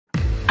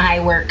I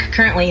work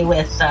currently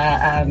with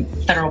a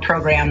federal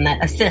program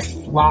that assists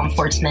law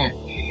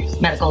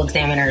enforcement, medical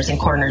examiners, and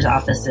coroner's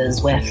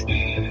offices with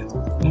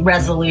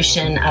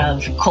resolution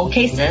of cold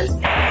cases.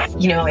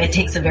 You know, it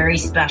takes a very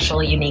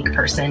special, unique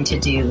person to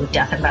do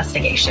death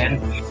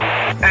investigation.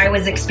 I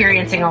was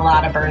experiencing a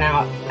lot of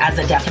burnout as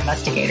a death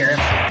investigator.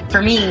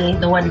 For me,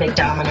 the one big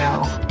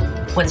domino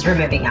was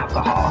removing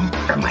alcohol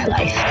from my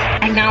life.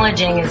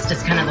 Acknowledging is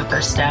just kind of the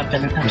first step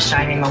and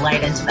shining the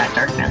light into that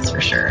darkness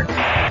for sure.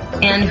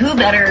 And who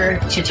better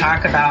to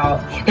talk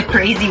about the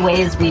crazy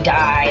ways we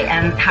die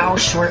and how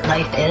short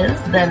life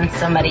is than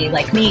somebody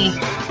like me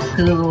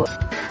who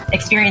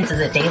experiences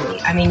it daily.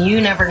 I mean, you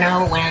never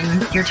know when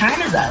your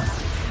time is up.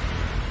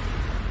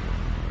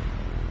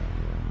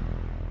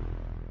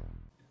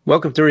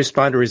 Welcome to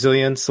Responder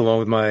Resilience, along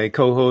with my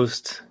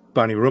co-host,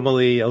 Bonnie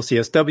Rumley,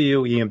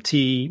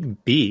 LCSW,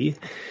 EMTB.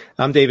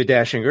 I'm David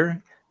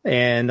Dashinger,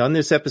 and on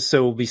this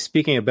episode, we'll be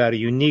speaking about a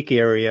unique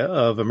area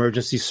of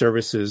emergency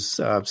services.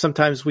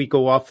 Sometimes we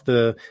go off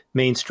the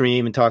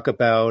mainstream and talk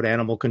about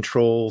animal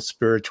control,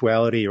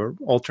 spirituality, or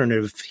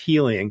alternative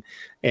healing.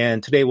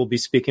 And today we'll be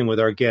speaking with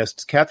our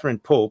guest, Katharine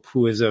Pope,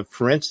 who is a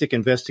forensic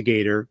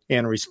investigator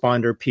and a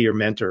responder peer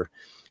mentor.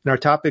 And our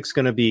topic's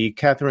going to be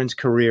Katharine's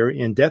career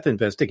in death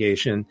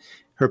investigation,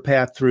 her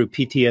path through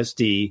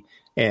PTSD,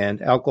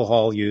 and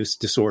alcohol use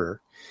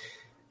disorder.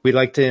 We'd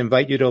like to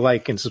invite you to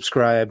like and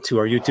subscribe to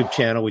our YouTube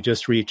channel. We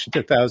just reached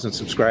 1,000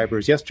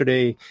 subscribers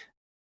yesterday.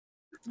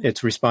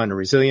 It's Responder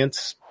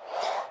Resilience.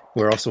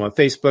 We're also on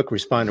Facebook,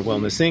 Responder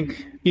Wellness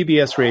Inc.,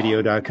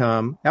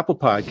 bbsradio.com, Apple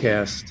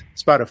Podcast,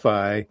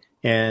 Spotify,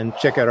 and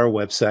check out our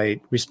website,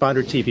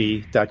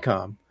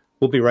 respondertv.com.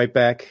 We'll be right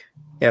back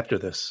after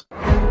this.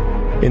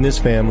 In this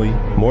family,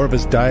 more of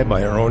us die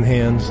by our own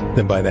hands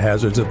than by the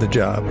hazards of the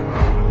job.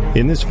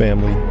 In this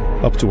family,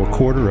 up to a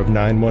quarter of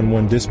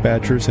 911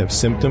 dispatchers have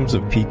symptoms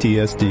of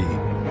PTSD.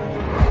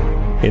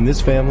 In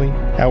this family,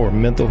 our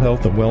mental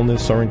health and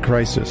wellness are in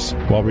crisis,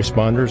 while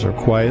responders are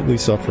quietly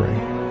suffering.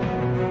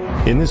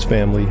 In this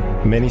family,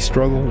 many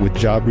struggle with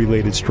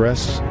job-related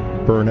stress,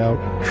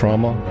 burnout,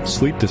 trauma,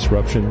 sleep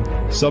disruption,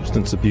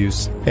 substance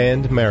abuse,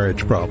 and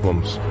marriage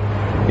problems.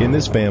 In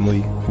this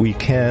family, we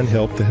can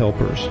help the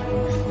helpers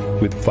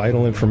with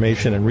vital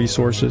information and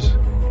resources,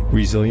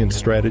 resilient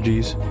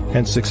strategies,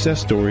 and success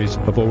stories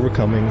of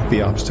overcoming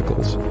the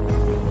obstacles.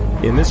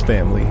 In this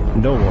family,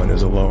 no one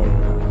is alone.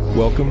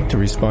 Welcome to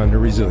Responder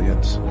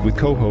Resilience with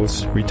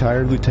co-hosts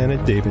retired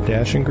Lieutenant David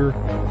Dashinger,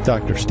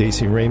 Dr.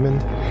 Stacy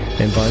Raymond,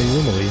 and Bonnie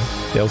Rumley,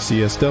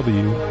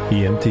 LCSW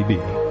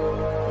EMTB.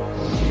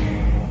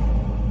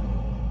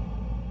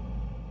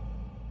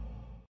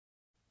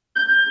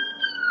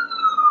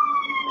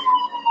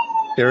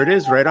 There it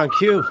is, right on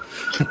cue.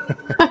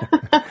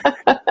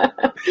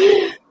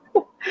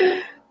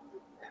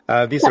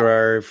 These are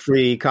our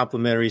free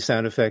complimentary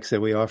sound effects that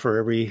we offer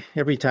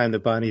every time that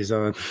Bonnie's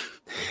on.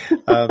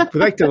 We'd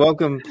like to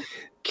welcome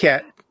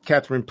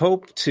Katharine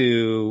Pope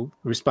to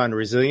Responder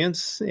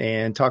Resilience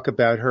and talk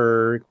about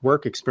her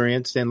work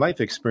experience and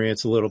life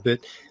experience a little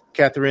bit.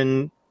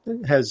 Katharine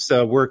has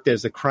worked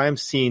as a crime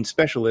scene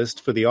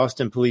specialist for the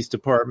Austin Police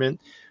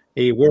Department,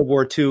 a World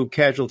War II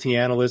casualty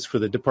analyst for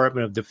the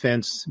Department of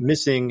Defense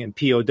Missing and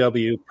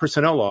POW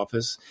Personnel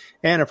Office,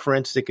 and a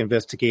forensic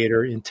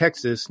investigator in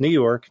Texas, New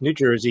York, New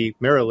Jersey,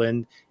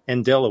 Maryland,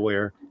 and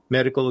Delaware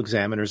medical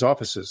examiners'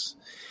 offices.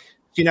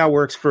 She now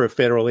works for a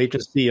federal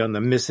agency on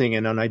the missing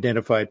and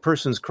unidentified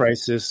persons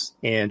crisis,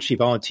 and she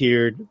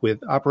volunteered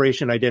with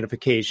Operation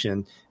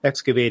Identification,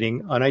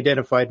 excavating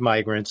unidentified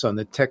migrants on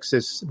the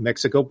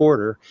Texas-Mexico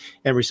border,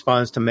 and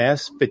responds to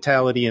mass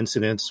fatality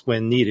incidents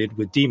when needed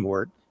with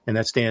DMORT, and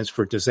that stands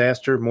for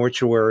Disaster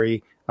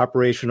Mortuary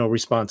Operational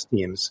Response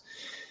Teams.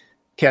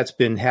 Kat's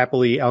been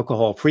happily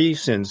alcohol-free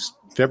since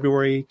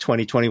February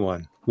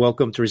 2021.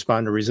 Welcome to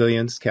Responder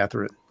Resilience,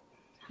 Katharine.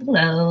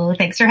 Hello.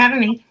 Thanks for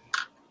having me.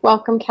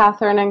 Welcome,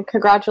 Katharine, and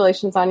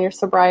congratulations on your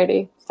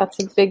sobriety.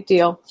 That's a big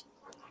deal.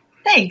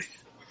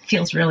 Thanks.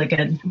 Feels really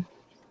good.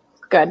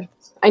 Good.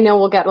 I know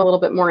we'll get a little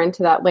bit more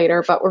into that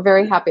later, but we're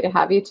very happy to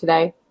have you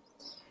today.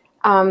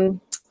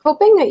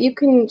 Hoping that you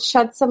can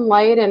shed some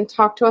light and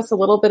talk to us a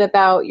little bit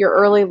about your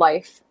early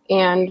life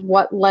and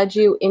what led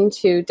you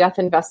into death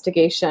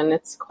investigation.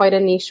 It's quite a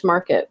niche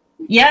market.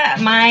 Yeah,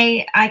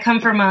 I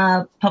come from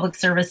a public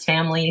service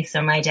family.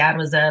 So my dad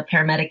was a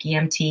paramedic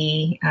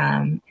EMT,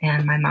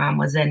 and my mom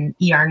was an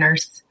ER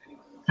nurse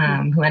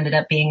who ended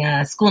up being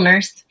a school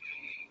nurse.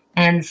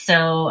 And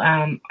so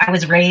I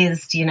was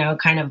raised,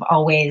 kind of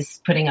always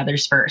putting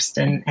others first,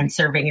 and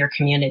serving your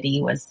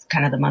community was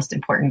kind of the most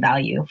important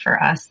value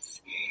for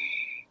us.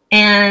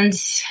 And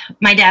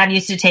my dad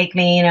used to take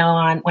me,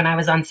 when I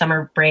was on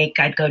summer break,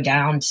 I'd go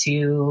down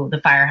to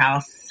the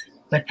firehouse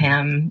with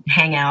him,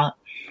 hang out.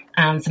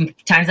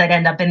 Sometimes I'd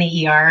end up in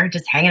the ER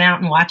just hanging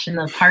out and watching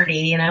the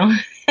party,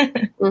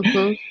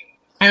 Mm-hmm.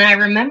 And I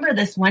remember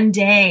this one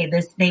day,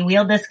 they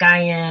wheeled this guy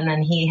in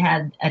and he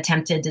had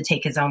attempted to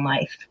take his own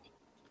life.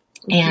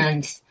 Mm-hmm.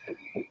 And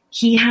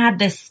he had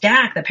this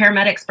stack, the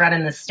paramedics brought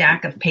in this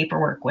stack of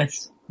paperwork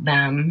with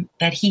them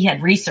that he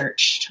had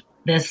researched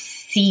this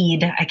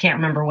seed. I can't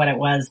remember what it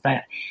was,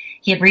 but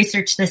he had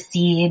researched the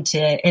seed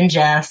to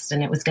ingest,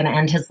 and it was going to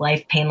end his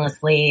life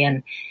painlessly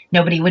and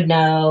nobody would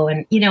know.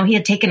 And, he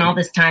had taken all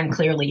this time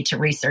clearly to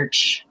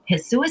research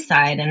his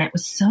suicide. And it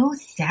was so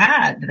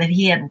sad that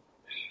he had,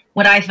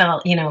 what I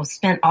felt,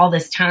 spent all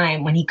this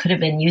time when he could have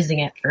been using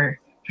it for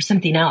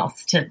something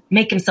else, to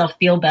make himself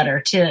feel better,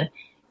 to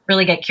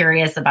really get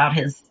curious about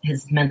his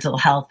mental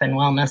health and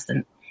wellness.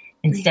 And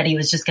instead he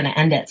was just going to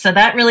end it. So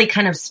that really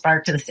kind of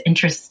sparked this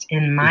interest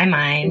in my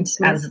mind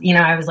as,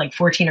 I was like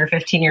 14 or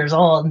 15 years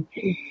old,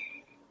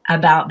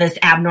 about this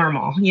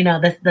abnormal,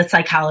 the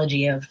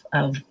psychology of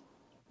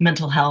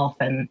mental health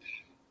and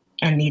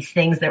these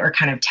things that were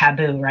kind of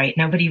taboo, right?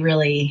 Nobody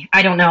really,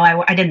 I don't know.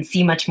 I didn't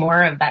see much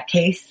more of that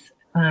case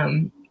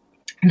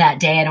that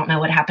day. I don't know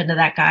what happened to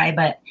that guy,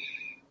 but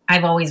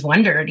I've always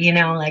wondered,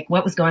 like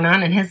what was going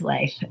on in his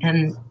life.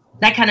 And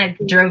that kind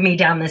of drove me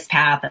down this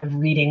path of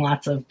reading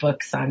lots of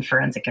books on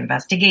forensic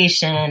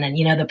investigation and,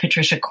 the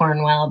Patricia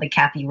Cornwell, the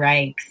Kathy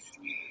Reichs.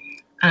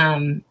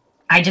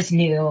 I just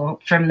knew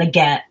from the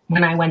get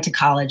when I went to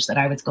college that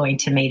I was going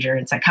to major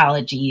in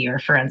psychology or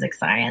forensic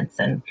science.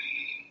 And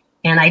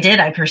I did,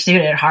 I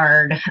pursued it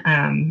hard.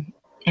 And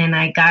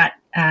I got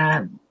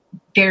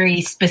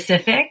very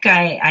specific.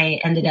 I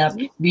ended up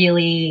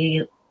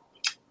really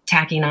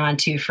tacking on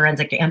to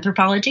forensic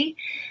anthropology,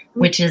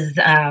 which is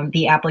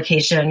the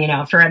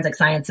application, forensic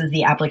science is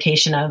the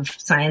application of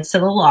science to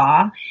the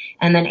law.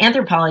 And then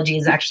anthropology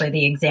is actually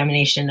the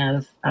examination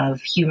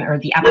of human, or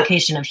the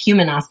application of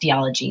human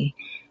osteology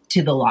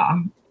to the law.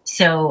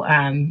 So,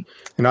 and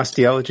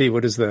osteology,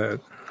 what is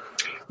that?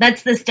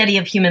 That's the study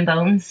of human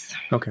bones.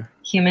 Okay.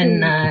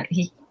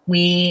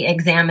 We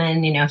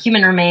examine,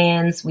 human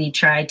remains. We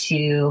try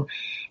to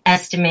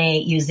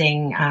estimate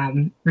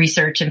using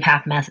research and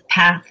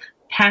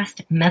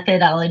past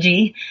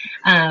methodology,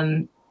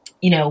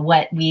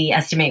 we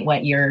estimate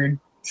what your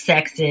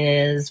sex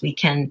is. We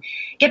can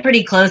get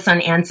pretty close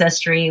on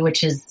ancestry,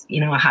 which is,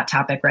 a hot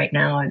topic right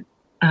now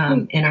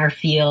in our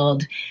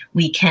field.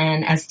 We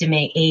can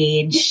estimate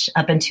age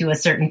up into a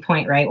certain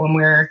point, right?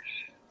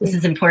 This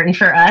is important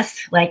for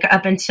us, like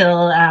up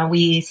until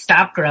we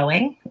stop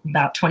growing,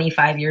 about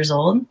 25 years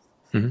old.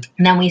 Mm-hmm.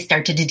 And then we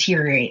start to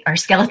deteriorate. Our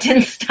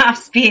skeleton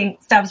stops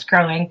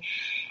growing.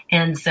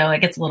 And so it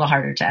gets a little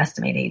harder to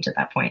estimate age at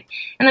that point.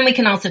 And then we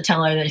can also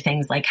tell other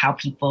things like how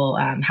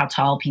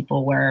tall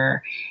people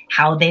were,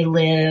 how they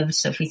lived.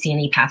 So if we see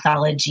any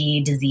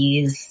pathology,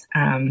 disease,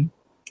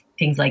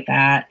 things like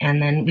that.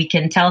 And then we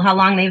can tell how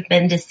long they've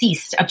been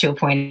deceased up to a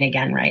point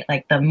again, right?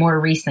 Like the more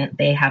recent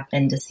they have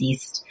been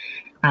deceased,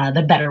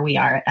 the better we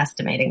are at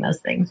estimating those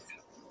things.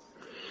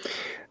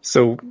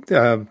 So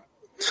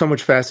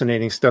much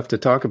fascinating stuff to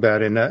talk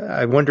about. And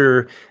I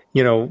wonder,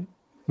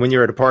 when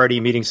you're at a party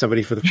meeting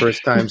somebody for the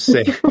first time,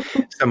 say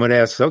someone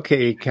asks,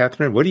 "Okay,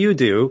 Katharine, what do you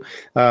do?"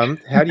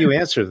 How do you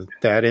answer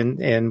that?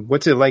 And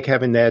what's it like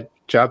having that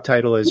job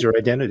title as your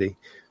identity?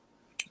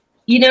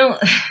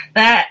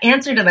 That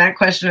answer to that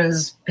question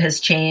has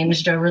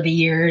changed over the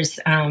years.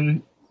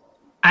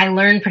 I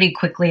learned pretty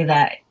quickly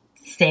that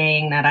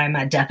saying that I'm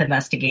a death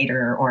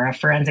investigator or a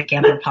forensic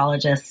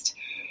anthropologist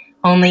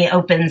only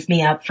opens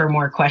me up for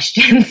more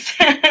questions.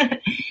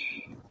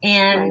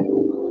 And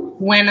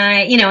when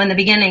in the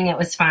beginning, it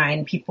was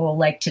fine. People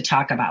like to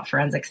talk about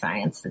forensic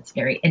science. It's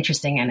very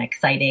interesting and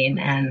exciting.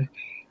 And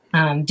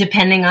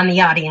depending on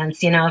the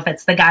audience, if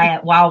it's the guy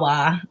at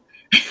Wawa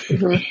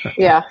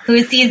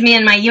who sees me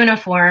in my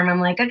uniform, I'm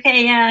like,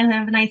 okay, yeah,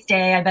 have a nice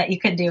day. I bet you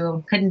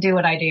couldn't do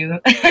what I do.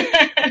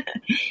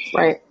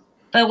 Right.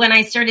 But when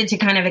I started to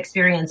kind of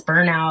experience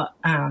burnout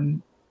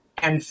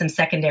and some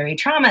secondary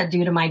trauma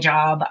due to my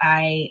job,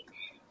 I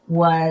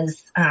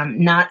was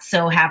not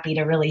so happy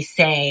to really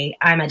say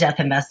I'm a death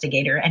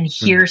investigator and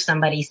hear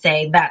somebody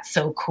say that's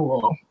so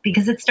cool,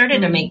 because it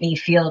started to make me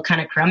feel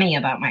kind of crummy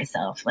about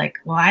myself. Like,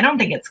 well, I don't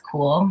think it's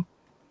cool.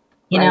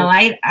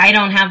 I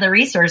don't have the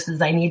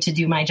resources I need to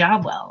do my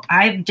job well.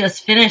 I've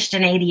just finished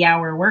an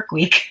 80-hour work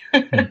week.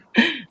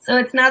 So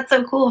it's not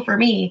so cool for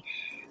me.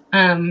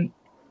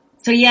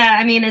 So yeah,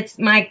 I mean, it's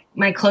my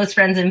close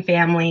friends and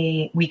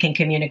family. We can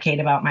communicate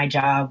about my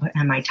job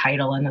and my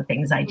title and the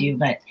things I do.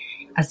 But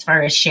as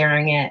far as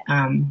sharing it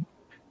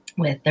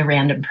with the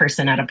random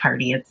person at a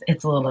party,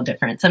 it's a little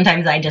different.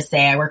 Sometimes I just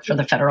say I work for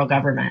the federal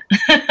government.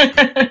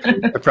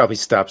 That probably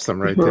stops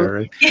them right there,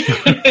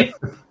 right?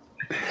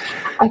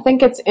 I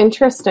think it's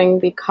interesting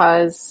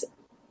because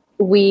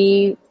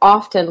we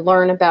often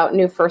learn about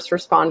new first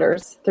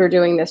responders through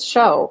doing this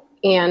show.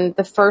 And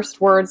the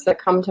first words that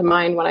come to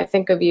mind when I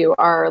think of you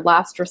are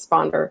last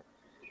responder.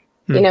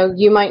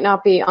 You might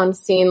not be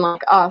unseen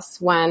like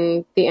us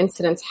when the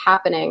incident's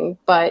happening,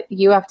 but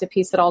you have to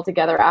piece it all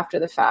together after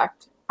the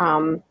fact.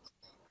 And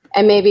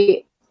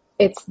maybe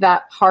it's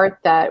that part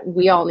that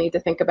we all need to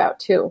think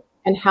about too.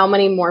 And how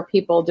many more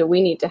people do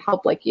we need to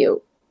help like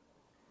you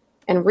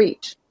and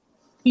reach?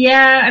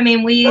 Yeah, I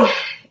mean,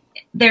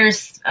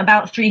 there's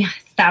about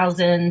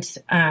 3,000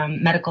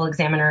 medical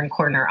examiner and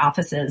coroner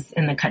offices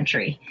in the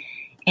country.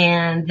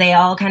 And they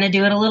all kind of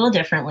do it a little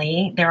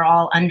differently. They're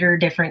all under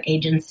different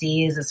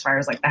agencies as far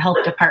as like the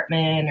health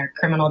department or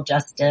criminal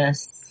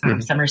justice.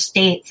 Some are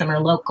state, some are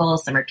local,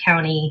 some are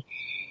county.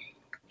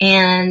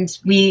 And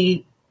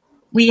we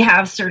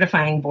have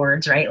certifying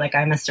boards, right? Like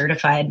I'm a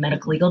certified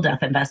medical legal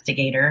death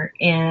investigator.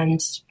 And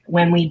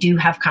when we do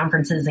have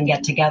conferences and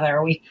get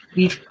together, we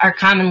are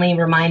commonly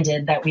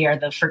reminded that we are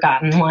the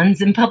forgotten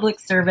ones in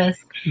public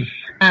service.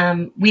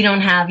 We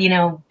don't have,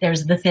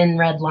 there's the thin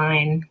red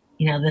line,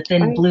 the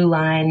thin blue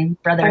line,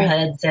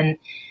 brotherhoods. And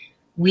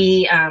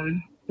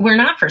we're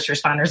not first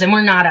responders, and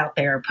we're not out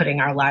there putting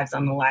our lives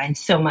on the line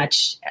so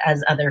much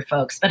as other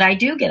folks. But I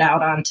do get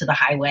out onto the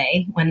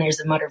highway when there's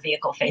a motor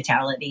vehicle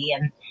fatality,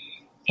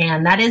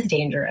 and that is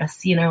dangerous,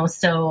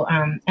 so,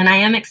 and I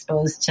am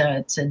exposed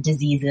to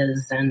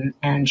diseases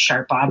and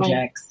sharp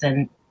objects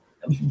and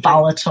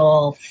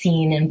volatile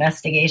scene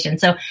investigation.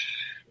 So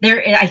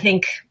I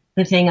think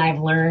the thing I've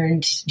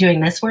learned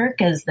doing this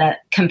work is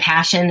that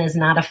compassion is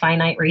not a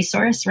finite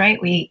resource, right?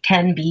 We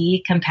can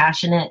be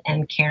compassionate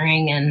and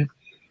caring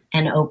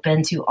and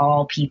open to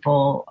all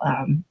people,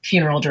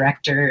 funeral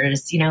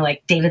directors,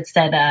 like David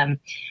said,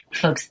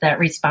 folks that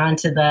respond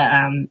to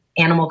the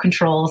animal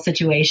control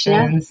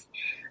situations,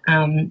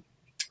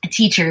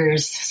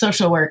 teachers,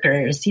 social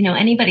workers,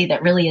 anybody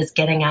that really is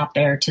getting out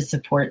there to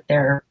support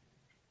their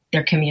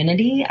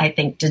community, I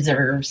think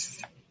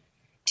deserves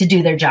to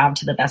do their job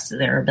to the best of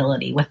their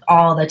ability with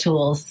all the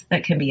tools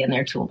that can be in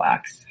their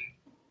toolbox.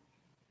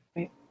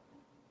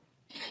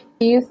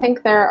 Do you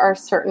think there are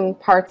certain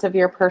parts of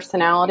your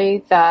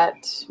personality that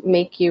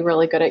make you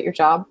really good at your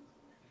job?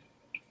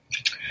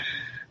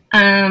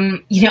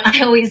 I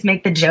always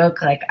make the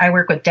joke, like I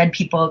work with dead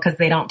people because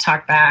they don't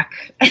talk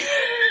back.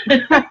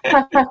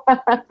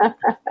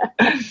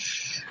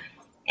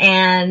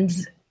 And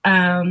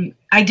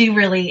I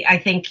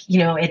think,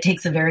 it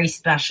takes a very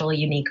special,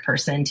 unique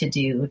person to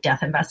do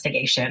death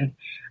investigation.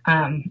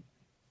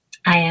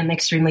 I am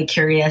extremely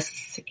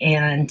curious,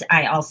 and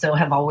I also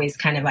have always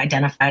kind of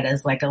identified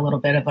as like a little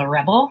bit of a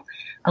rebel,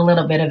 a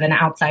little bit of an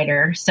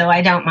outsider. So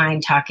I don't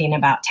mind talking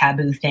about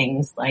taboo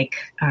things like,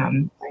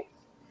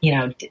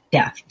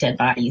 death, dead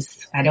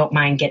bodies. I don't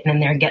mind getting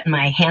in there, getting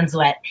my hands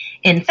wet.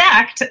 In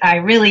fact, I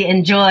really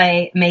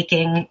enjoy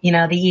making, the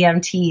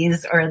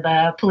EMTs or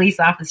the police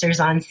officers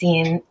on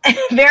scene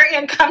very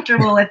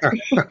uncomfortable with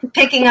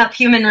picking up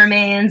human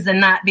remains and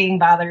not being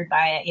bothered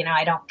by it.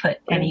 I don't put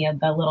any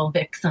of the little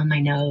Vicks on my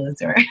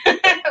nose or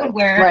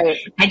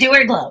I do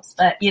wear gloves,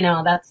 but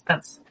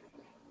that's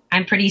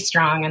I'm pretty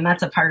strong, and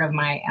that's a part of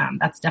my,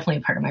 that's definitely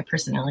a part of my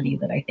personality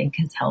that I think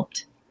has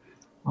helped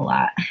a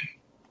lot.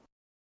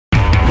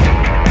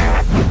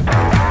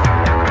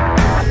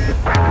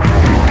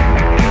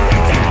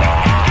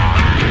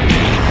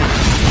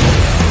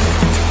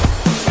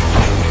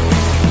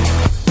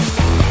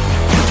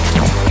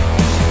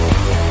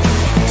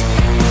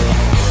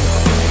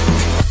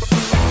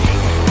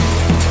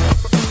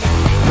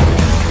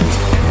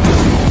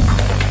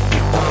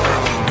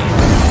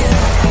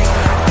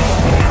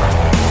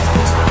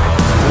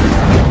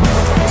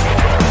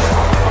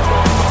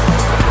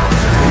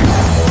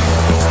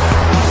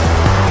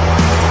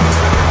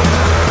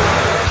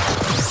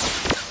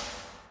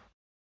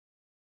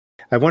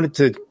 I wanted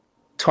to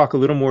talk a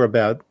little more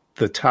about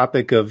the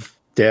topic of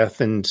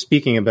death and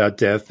speaking about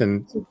death,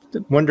 and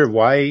wonder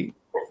why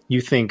you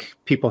think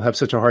people have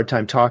such a hard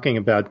time talking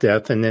about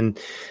death, and then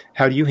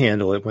how do you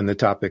handle it when the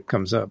topic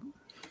comes up?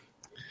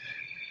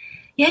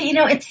 Yeah,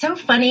 it's so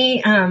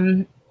funny.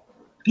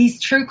 These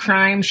true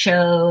crime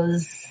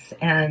shows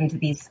and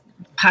these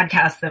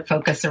podcasts that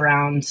focus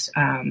around,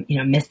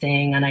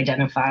 missing,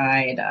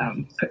 unidentified,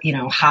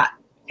 hot,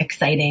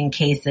 exciting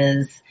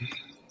cases.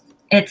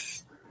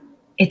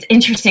 It's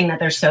interesting that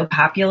they're so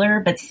popular,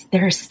 but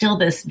there's still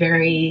this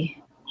very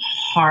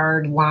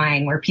hard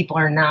line where people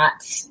are not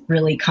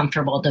really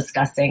comfortable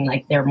discussing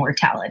like their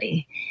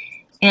mortality.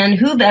 And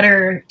who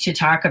better to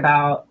talk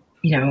about,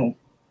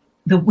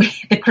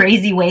 the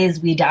crazy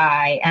ways we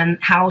die and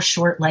how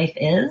short life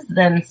is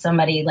than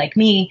somebody like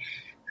me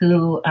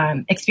who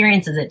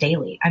experiences it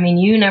daily. I mean,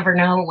 you never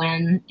know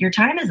when your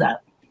time is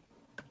up.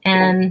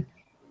 And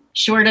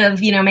short of,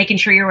 making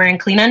sure you're wearing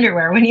clean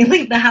underwear when you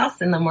leave the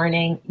house in the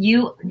morning,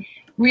 you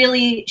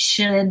really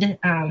should,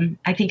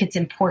 I think it's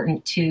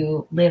important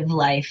to live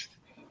life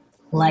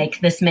like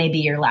this may be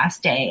your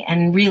last day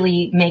and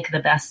really make the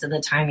best of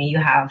the time you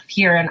have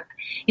here. And,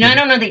 I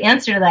don't know the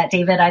answer to that,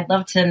 David. I'd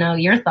love to know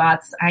your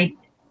thoughts. I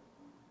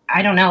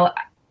don't know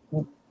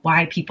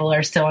why people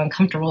are so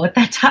uncomfortable with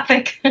that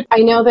topic. I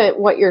know that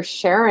what you're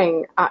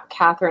sharing,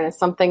 Katharine, is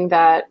something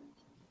that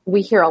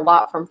we hear a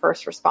lot from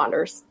first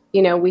responders.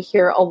 We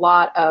hear a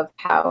lot of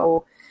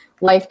how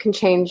life can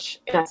change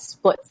in a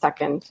split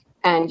second.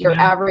 And your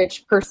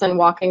average person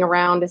walking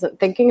around isn't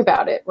thinking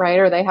about it, right?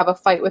 Or they have a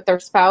fight with their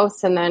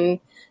spouse and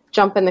then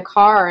jump in the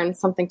car and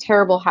something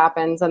terrible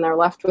happens and they're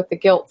left with the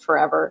guilt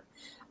forever.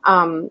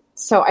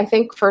 So I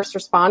think first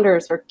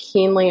responders are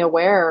keenly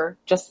aware,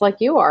 just like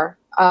you are,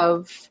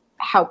 of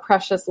how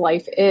precious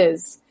life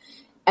is.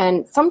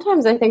 And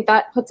sometimes I think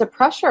that puts a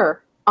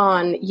pressure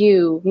on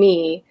you,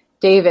 me,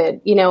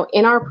 David, you know,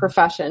 in our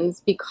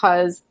professions,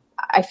 because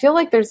I feel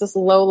like there's this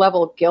low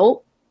level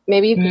guilt.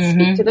 Maybe you could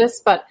speak to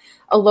this, but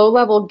a low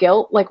level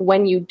guilt, like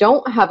when you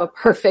don't have a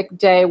perfect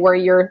day where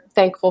you're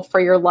thankful for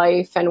your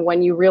life, and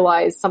when you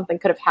realize something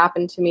could have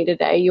happened to me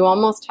today, you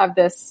almost have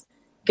this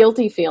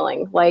guilty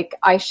feeling like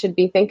I should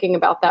be thinking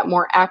about that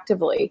more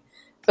actively.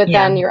 But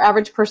then your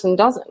average person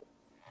doesn't.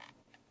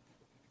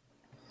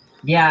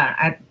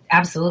 Yeah,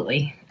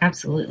 absolutely.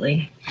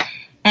 Absolutely.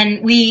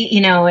 And we,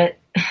 you know,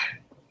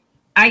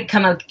 I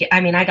got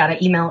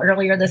an email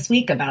earlier this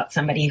week about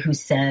somebody who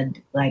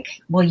said, like,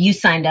 well, you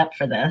signed up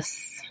for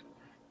this.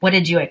 What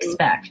did you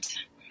expect?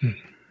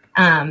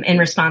 In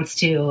response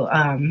to,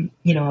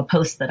 you know, a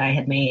post that I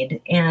had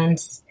made, and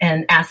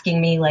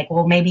asking me, like,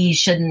 well, maybe you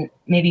shouldn't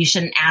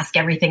ask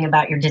everything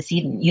about your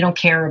decedent. You don't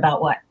care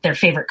about what their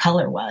favorite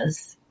color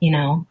was, you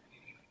know?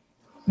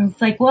 And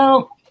it's like,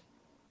 well,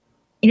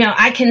 you know,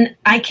 I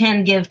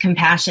can give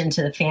compassion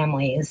to the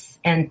families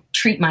and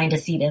treat my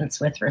decedents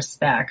with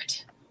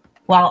respect,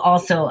 while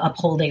also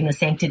upholding the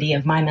sanctity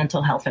of my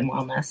mental health and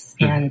wellness,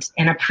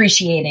 and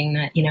appreciating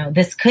that, you know,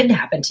 this could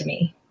happen to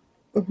me.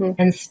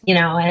 And, you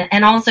know,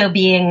 and also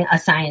being a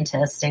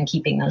scientist and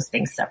keeping those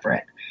things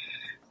separate.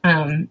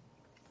 So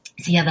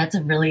yeah,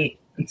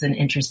 it's an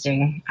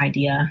interesting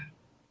idea.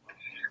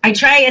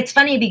 It's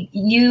funny,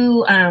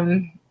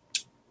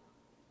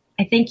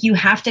 I think you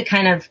have to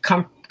kind of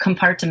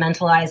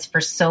compartmentalize for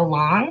so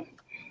long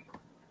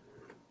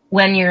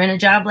when you're in a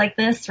job like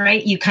this,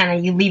 right? You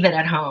leave it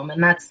at home,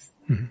 and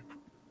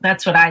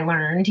that's what I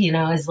learned, you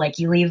know, is like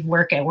you leave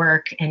work at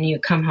work and you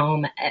come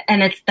home,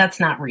 and that's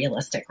not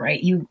realistic, right?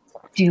 You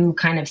do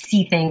kind of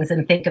see things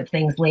and think of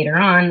things later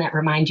on that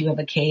remind you of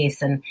a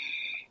case, and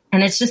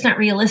it's just not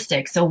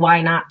realistic. So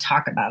why not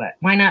talk about it?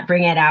 Why not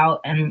bring it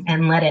out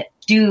and let it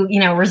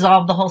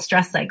resolve the whole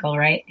stress cycle,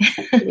 right?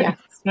 Yeah.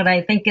 What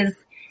I think is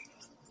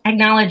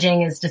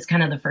acknowledging is just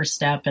kind of the first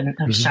step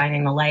of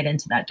shining the light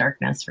into that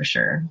darkness, for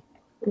sure.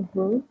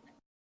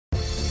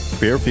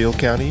 Fairfield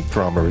County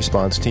Trauma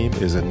Response Team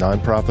is a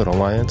nonprofit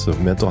alliance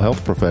of mental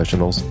health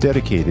professionals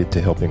dedicated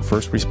to helping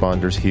first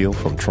responders heal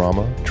from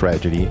trauma,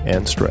 tragedy,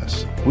 and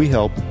stress. We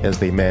help as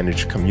they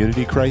manage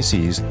community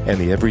crises and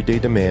the everyday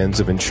demands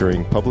of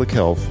ensuring public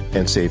health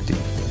and safety.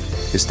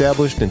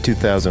 Established in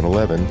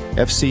 2011,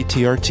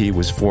 FCTRT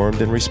was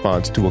formed in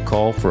response to a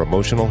call for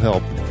emotional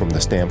help from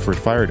the Stamford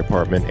Fire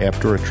Department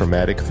after a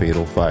traumatic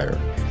fatal fire.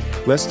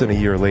 Less than a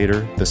year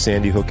later, the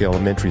Sandy Hook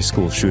Elementary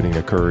School shooting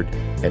occurred,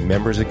 and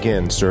members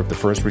again served the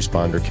first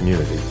responder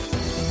community.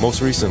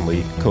 Most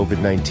recently,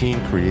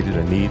 COVID-19 created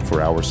a need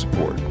for our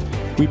support.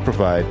 We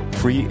provide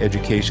free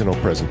educational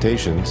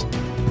presentations,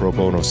 pro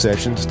bono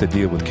sessions to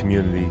deal with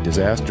community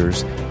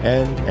disasters,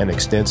 and an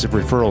extensive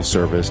referral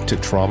service to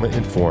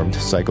trauma-informed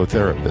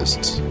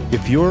psychotherapists.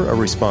 If you're a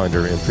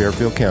responder in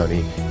Fairfield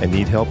County and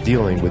need help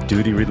dealing with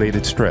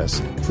duty-related stress,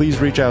 please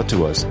reach out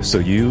to us so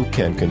you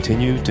can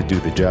continue to do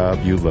the job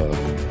you love.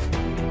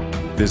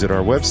 Visit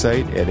our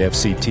website at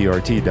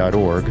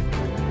fctrt.org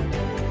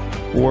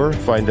or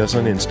find us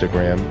on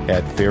Instagram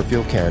at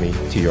Fairfield County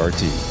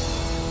TRT.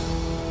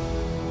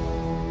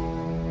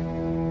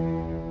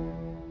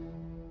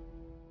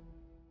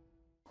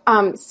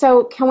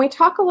 So can we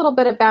talk a little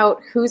bit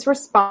about who's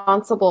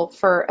responsible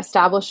for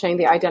establishing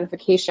the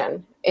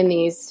identification in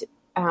these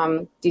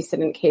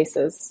decedent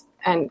cases?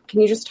 And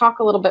can you just talk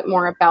a little bit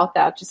more about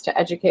that, just to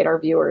educate our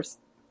viewers?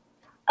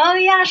 Oh,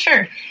 yeah,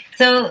 sure.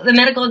 So the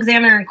medical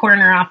examiner and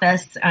coroner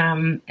office,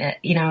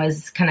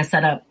 is kind of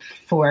set up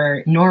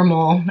for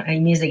normal,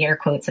 I'm using air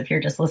quotes if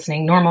you're just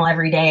listening, normal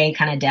everyday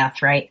kind of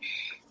death, right?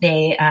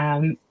 They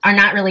are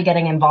not really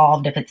getting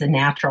involved if it's a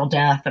natural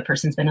death. The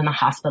person's been in the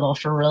hospital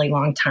for a really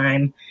long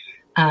time,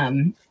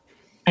 and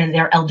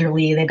they're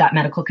elderly, they've got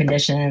medical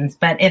conditions.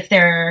 But if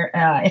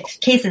if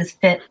cases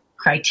fit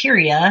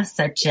criteria,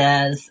 such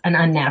as an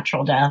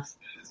unnatural death,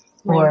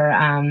 or,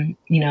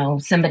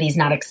 somebody's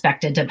not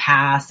expected to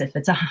pass, if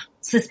it's a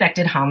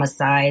suspected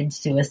homicide,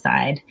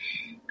 suicide,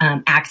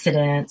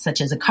 accident, such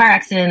as a car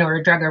accident or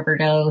a drug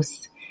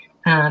overdose,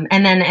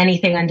 and then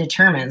anything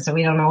undetermined. So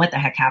we don't know what the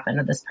heck happened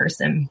to this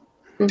person.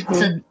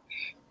 So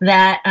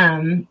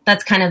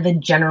that's kind of the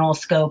general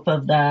scope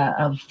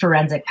of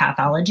forensic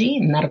pathology,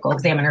 medical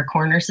examiner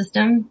coroner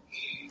system.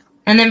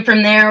 And then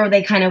from there,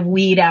 they kind of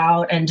weed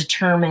out and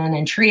determine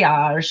and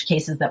triage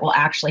cases that will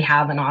actually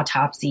have an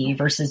autopsy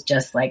versus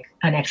just like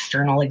an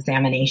external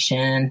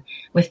examination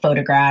with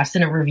photographs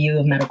and a review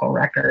of medical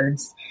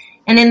records.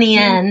 And in the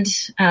end,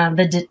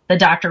 the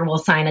doctor will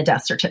sign a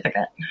death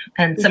certificate.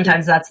 And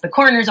sometimes that's the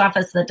coroner's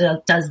office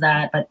that does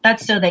that, but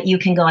that's so that you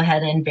can go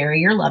ahead and bury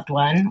your loved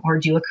one or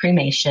do a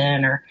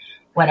cremation or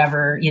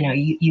whatever,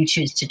 you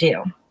choose to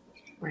do.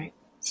 Right.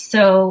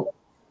 So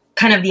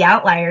kind of the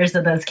outliers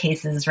of those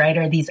cases, right,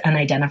 are these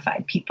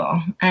unidentified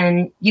people.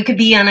 And you could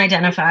be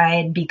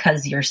unidentified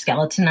because you're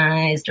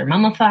skeletonized or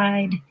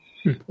mummified.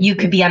 You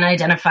could be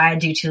unidentified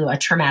due to a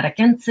traumatic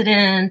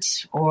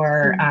incident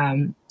or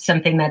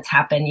something that's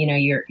happened.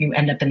 You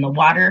end up in the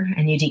water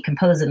and you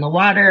decompose in the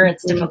water.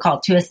 It's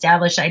difficult to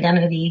establish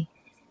identity.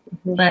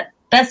 But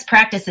best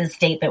practices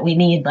state that we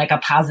need like a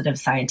positive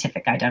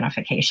scientific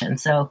identification.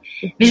 So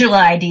visual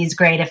ID is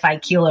great if I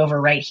keel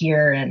over right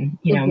here and,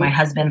 my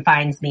husband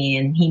finds me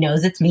and he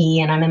knows it's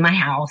me and I'm in my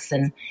house.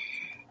 And,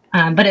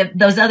 but if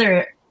those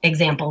other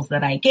examples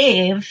that I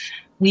gave,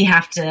 we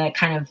have to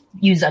kind of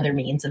use other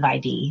means of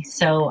ID.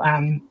 So,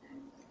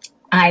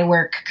 I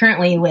work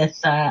currently with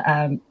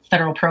a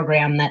federal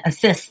program that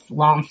assists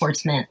law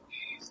enforcement,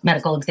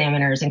 medical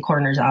examiners, and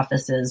coroners'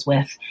 offices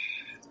with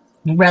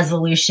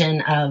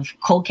resolution of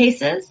cold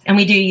cases. And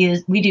we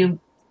do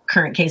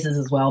current cases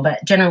as well,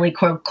 but generally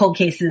cold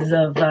cases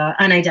of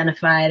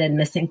unidentified and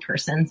missing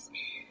persons.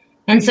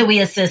 And so we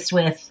assist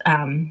with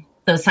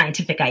those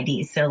scientific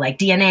IDs. So like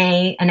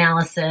DNA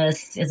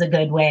analysis is a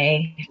good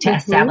way to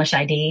establish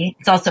ID.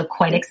 It's also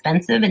quite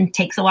expensive and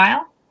takes a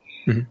while.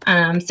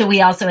 So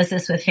we also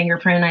assist with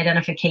fingerprint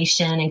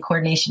identification and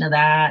coordination of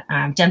that,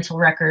 dental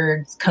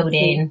records,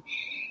 coding,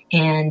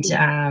 and,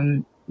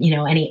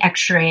 any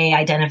x-ray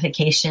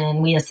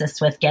identification. We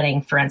assist with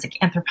getting forensic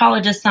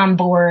anthropologists on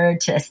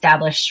board to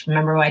establish,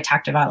 remember what I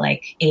talked about,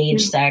 like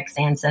age, sex,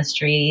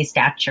 ancestry,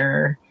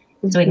 stature,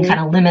 so we can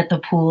kind of limit the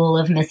pool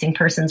of missing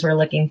persons we're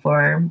looking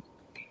for.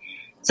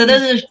 So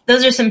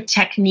those are some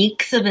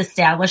techniques of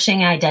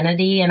establishing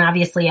identity. And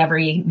obviously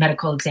every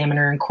medical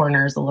examiner and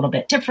coroner is a little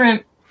bit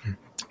different.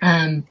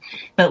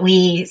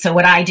 So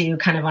what I do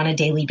kind of on a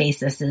daily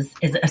basis is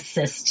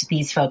assist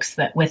these folks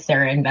with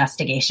their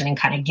investigation and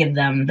kind of give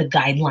them the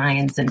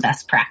guidelines and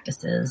best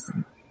practices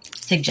and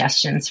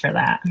suggestions for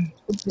that.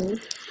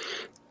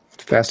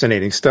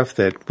 Fascinating stuff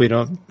that we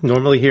don't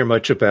normally hear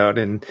much about.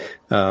 And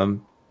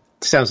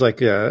sounds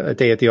like a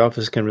day at the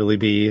office can really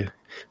be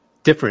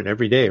different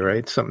every day,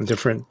 right? Something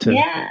different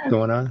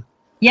going on.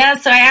 Yeah.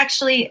 So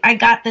I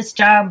got this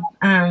job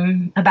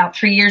about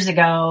 3 years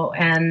ago,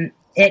 and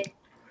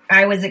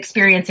I was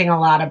experiencing a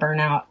lot of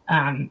burnout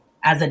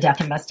as a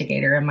death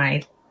investigator in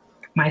my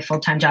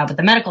full-time job at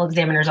the medical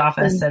examiner's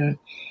office. And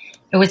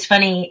it was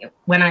funny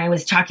when I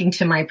was talking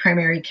to my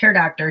primary care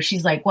doctor,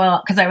 she's like,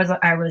 well, because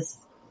I was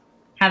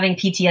having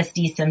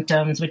PTSD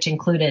symptoms, which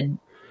included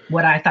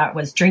what I thought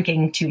was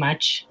drinking too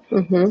much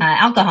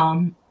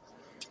alcohol.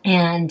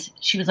 And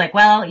she was like,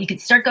 well, you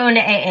could start going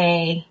to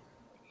AA,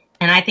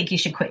 and I think you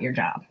should quit your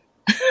job.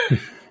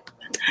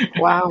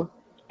 Wow.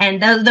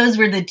 And those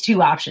were the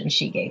two options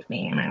she gave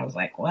me. And I was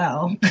like,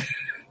 well.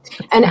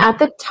 And at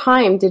the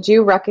time, did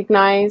you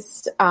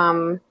recognize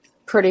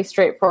pretty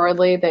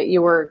straightforwardly that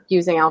you were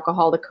using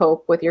alcohol to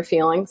cope with your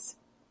feelings?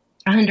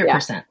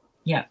 100%.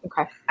 Yeah.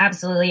 Okay.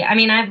 Absolutely. I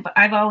mean,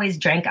 I've always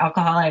drank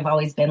alcohol. I've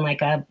always been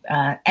like a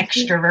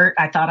extrovert.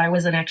 I thought I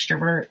was an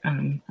extrovert,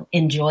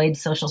 enjoyed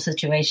social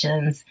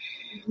situations.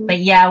 But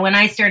yeah, when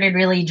I started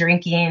really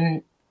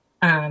drinking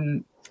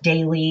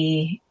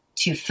daily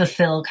to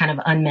fulfill kind of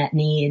unmet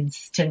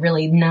needs, to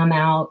really numb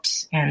out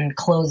and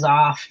close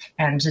off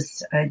and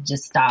just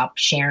stop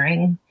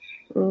sharing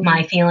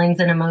my feelings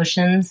and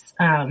emotions,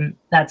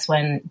 that's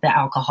when the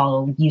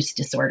alcohol use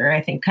disorder,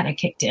 I think, kind of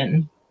kicked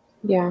in.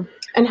 Yeah.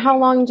 And how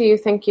long do you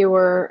think you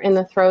were in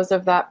the throes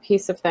of that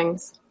piece of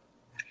things?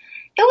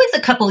 It was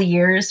a couple of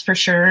years for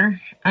sure.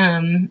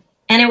 And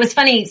it was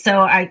funny.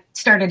 So I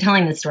started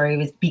telling this story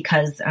was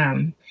because,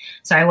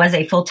 so I was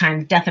a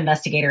full-time death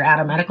investigator at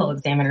a medical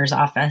examiner's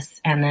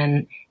office. And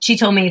then she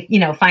told me,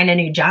 find a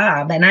new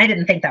job. And I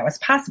didn't think that was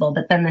possible.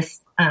 But then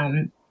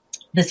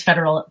this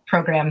federal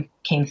program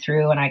came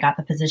through and I got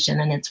the position,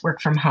 and it's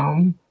work from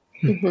home.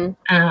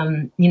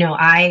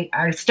 I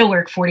still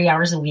work 40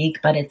 hours a week,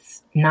 but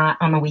it's not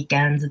on the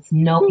weekends. It's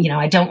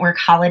I don't work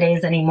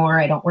holidays anymore.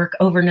 I don't work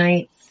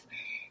overnights.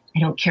 I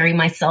don't carry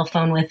my cell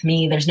phone with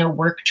me. There's no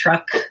work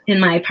truck in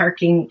my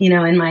parking,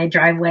 in my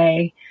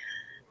driveway.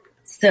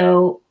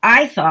 So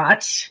I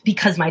thought,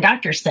 because my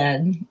doctor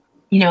said,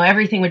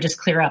 everything would just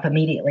clear up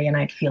immediately and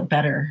I'd feel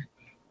better.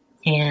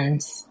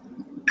 And,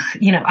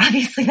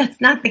 obviously that's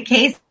not the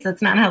case.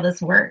 That's not how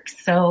this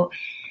works. So,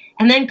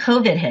 and then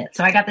COVID hit.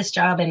 So I got this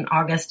job in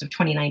August of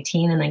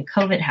 2019, and then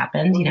COVID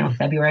happened,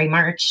 February,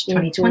 March,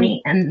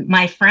 2020. And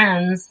my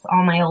friends,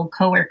 all my old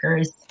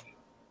coworkers,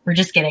 were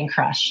just getting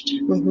crushed.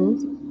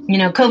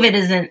 COVID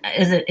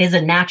is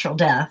a natural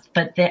death,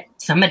 but that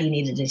somebody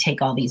needed to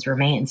take all these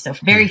remains. So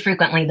very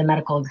frequently the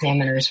medical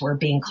examiners were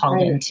being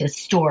called in to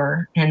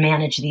store and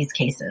manage these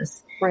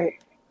cases. Right.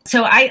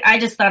 So I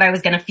just thought I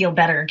was going to feel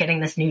better getting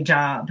this new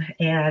job,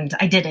 and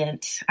I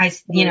didn't. I,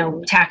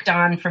 tacked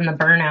on from the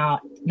burnout,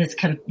 this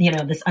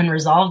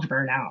unresolved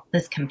burnout,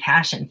 this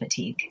compassion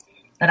fatigue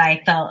that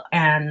I felt,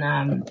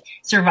 and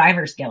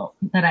survivor's guilt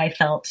that I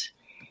felt,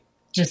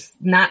 just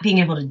not being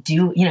able to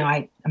do,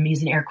 I'm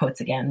using air quotes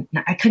again.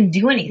 I couldn't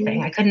do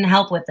anything. I couldn't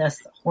help with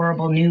this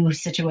horrible new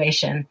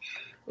situation.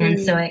 And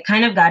so it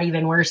kind of got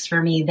even worse for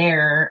me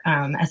there,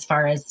 as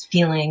far as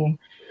feeling,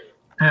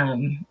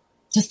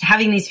 just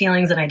having these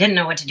feelings and I didn't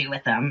know what to do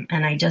with them.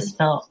 And I just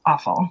felt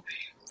awful.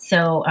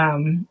 So,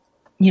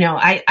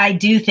 I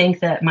do think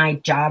that my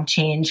job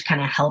change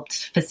kind of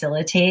helped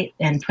facilitate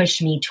and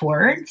push me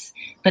towards,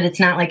 but it's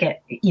not like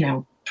it,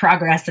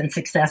 progress and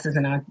success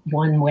isn't a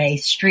one-way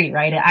street,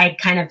 right? I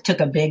kind of took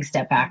a big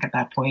step back at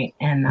that point.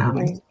 And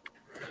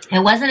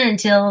it wasn't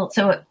until,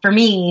 so for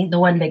me, the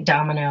one big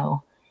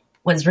domino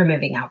was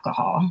removing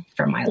alcohol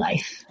from my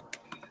life.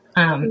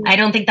 I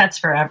don't think that's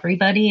for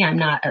everybody. I'm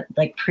not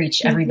like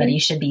preach everybody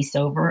should be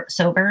sober,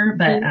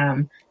 but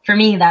for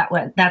me,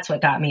 that's what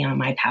got me on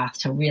my path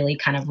to really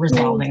kind of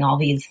resolving all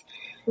these,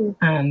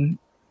 all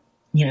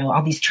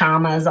these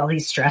traumas, all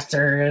these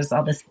stressors,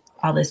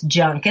 all this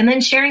junk, and then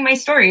sharing my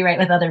story right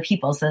with other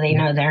people so they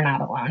know they're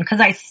not alone, because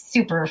I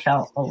super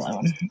felt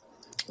alone.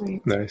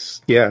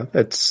 Nice. Yeah.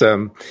 It's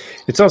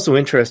also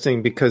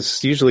interesting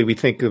because usually we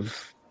think of,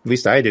 at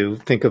least I do,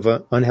 think of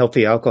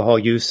unhealthy alcohol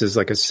use as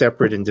like a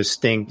separate and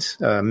distinct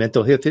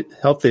mental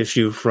health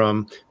issue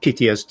from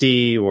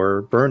PTSD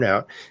or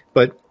burnout.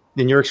 But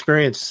in your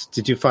experience,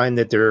 did you find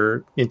that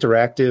they're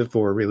interactive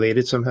or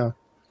related somehow?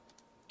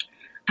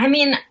 I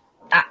mean,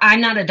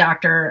 I'm not a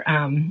doctor.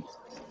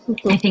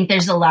 I think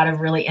there's a lot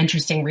of really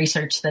interesting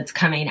research that's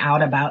coming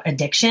out about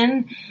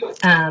addiction.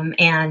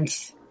 And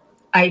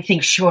I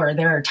think, sure,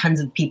 there are tons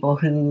of people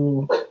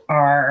who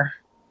are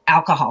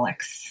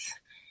alcoholics.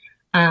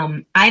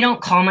 I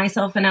don't call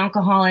myself an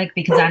alcoholic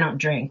because I don't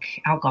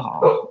drink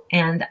alcohol.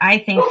 And I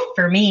think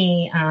for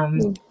me,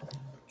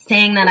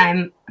 saying that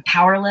I'm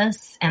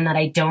powerless and that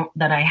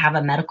I have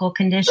a medical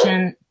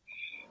condition,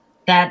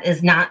 that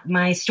is not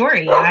my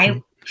story.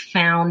 I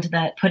found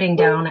that putting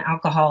down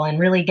alcohol and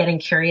really getting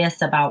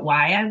curious about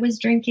why I was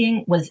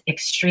drinking was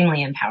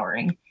extremely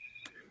empowering.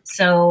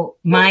 So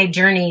my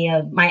journey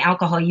of my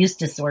alcohol use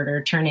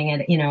disorder, turning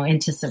it,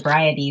 into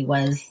sobriety,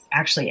 was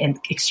actually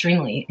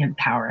extremely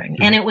empowering.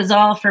 And it was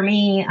all, for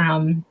me,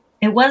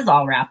 it was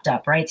all wrapped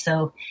up, right?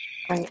 So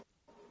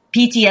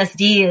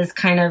PTSD is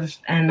kind of,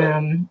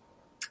 and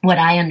what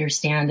I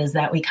understand is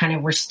that we kind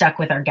of were stuck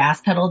with our gas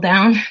pedal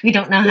down. We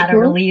don't know how to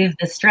relieve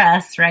the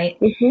stress, right?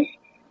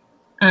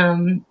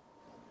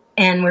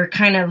 And we're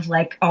kind of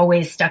like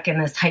always stuck in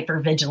this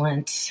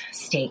hypervigilant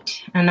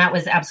state. And that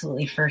was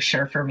absolutely for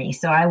sure for me.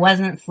 So I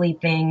wasn't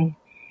sleeping.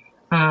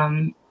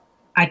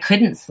 I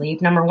couldn't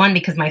sleep. Number one,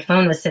 because my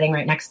phone was sitting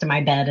right next to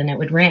my bed and it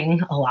would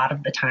ring a lot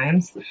of the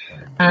times.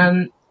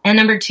 And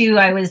number two,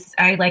 I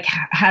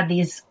had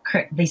these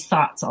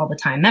thoughts all the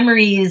time,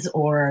 memories,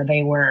 or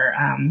they were,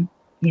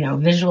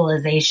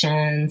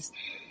 visualizations.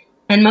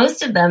 And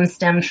most of them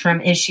stemmed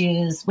from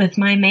issues with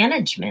my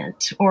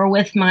management or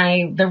with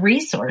the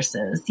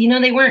resources.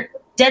 They weren't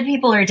dead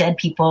people are dead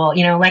people.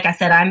 Like I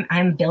said,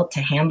 I'm built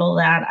to handle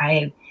that.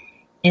 I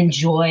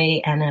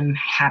enjoy and am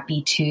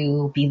happy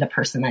to be the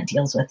person that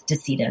deals with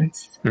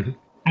decedents.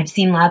 I've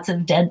seen lots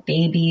of dead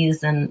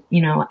babies and,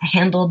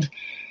 handled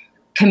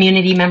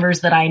community members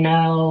that I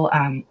know,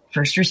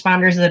 first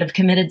responders that have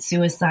committed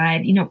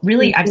suicide.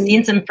 Really, I've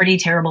seen some pretty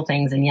terrible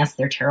things, and yes,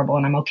 they're terrible,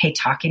 and I'm okay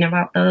talking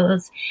about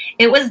those.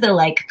 It was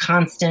the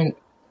constant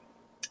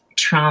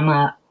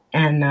trauma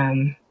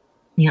and,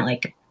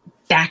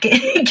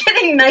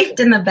 getting knifed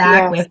in the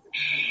back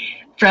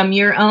from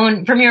your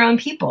own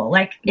people,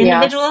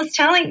 individuals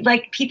telling,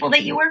 people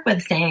that you work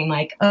with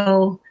saying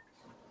oh,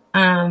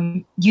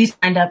 you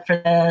signed up for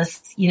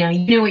this, you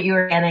knew what you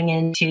were getting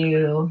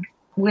into.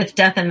 With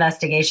death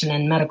investigation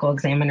and medical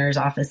examiners'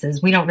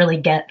 offices, we don't really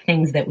get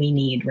things that we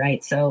need,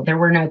 right? So there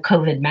were no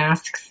COVID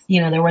masks.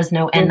 There was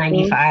no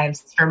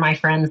N95s for my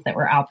friends that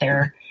were out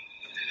there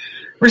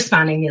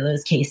responding to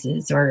those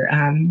cases, or,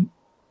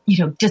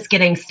 just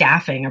getting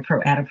staffing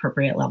at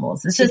appropriate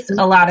levels. It's just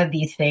a lot of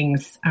these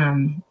things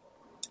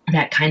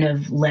that kind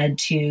of led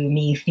to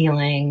me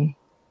feeling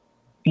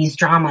these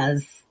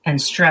dramas and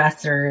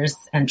stressors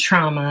and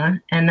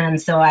trauma. And then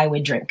so I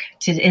would drink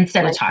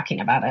instead of talking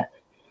about it.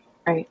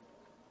 Right.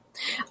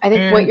 I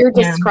think what you're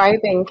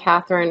describing,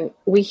 Katharine,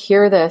 we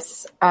hear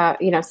this,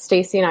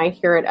 Stacy and I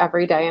hear it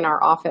every day in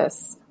our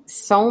office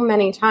so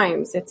many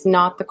times. It's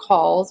not the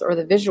calls or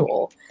the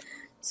visual.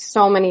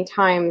 So many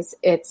times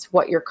it's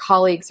what your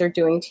colleagues are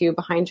doing to you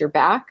behind your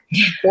back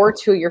or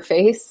to your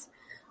face,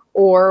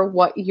 or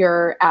what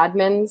your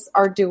admins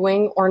are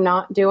doing or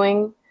not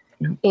doing.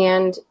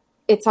 And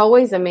it's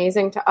always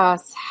amazing to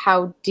us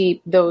how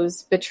deep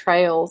those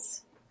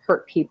betrayals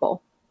hurt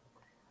people.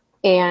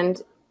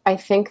 And I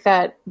think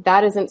that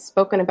isn't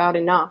spoken about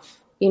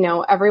enough.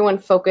 Everyone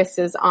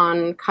focuses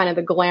on kind of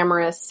the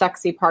glamorous,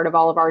 sexy part of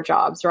all of our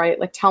jobs, right?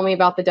 Like, tell me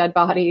about the dead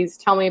bodies,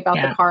 tell me about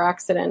the car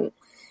accident.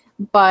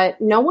 But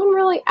no one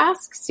really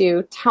asks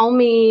you, tell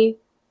me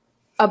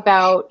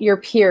about your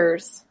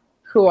peers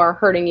who are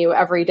hurting you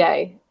every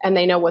day and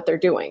they know what they're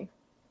doing.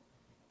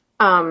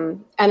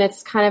 And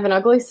it's kind of an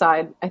ugly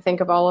side, I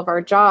think, of all of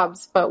our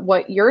jobs. But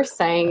what you're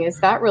saying is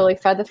that really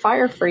fed the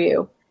fire for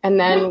you. And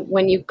then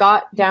when you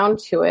got down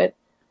to it,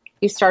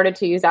 you started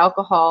to use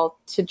alcohol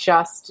to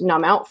just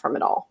numb out from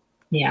it all.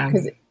 Yeah.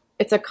 Because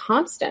it's a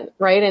constant,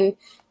 right? And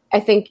I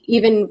think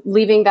even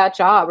leaving that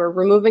job or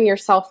removing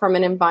yourself from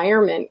an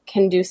environment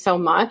can do so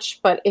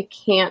much, but it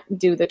can't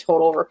do the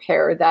total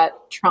repair that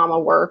trauma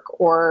work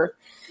or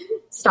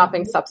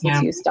stopping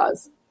substance use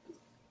does.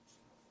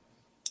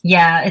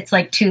 Yeah, it's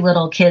like two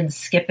little kids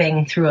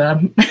skipping through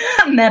a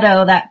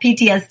meadow. That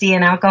PTSD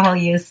and alcohol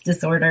use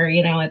disorder,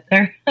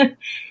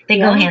 they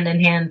go hand in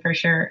hand for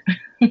sure.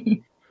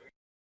 Don't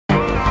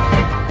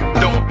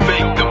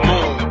fake the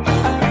move.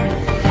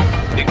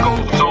 It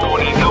goes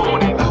on and on.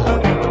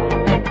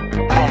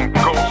 From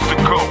coast to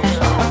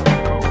coast.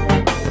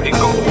 It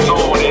goes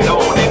on and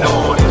on and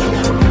on.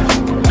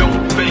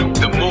 Don't fake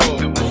the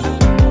move.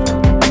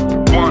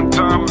 One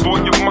time for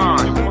your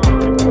mind.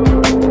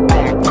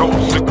 From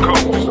coast to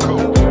coast.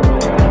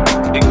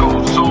 It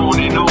goes on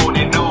and on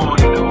and on.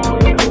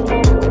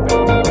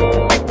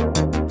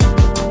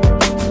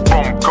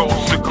 From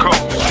coast to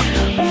coast.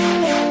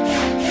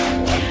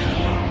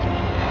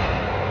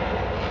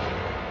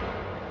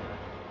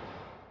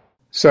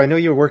 So I know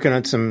you're working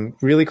on some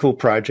really cool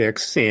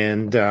projects,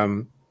 and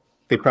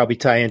they probably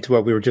tie into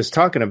what we were just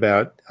talking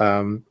about.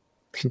 Can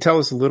you tell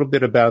us a little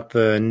bit about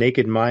the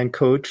Naked Mind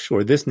Coach,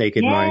 or this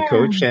Naked Mind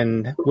Coach,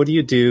 and what do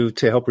you do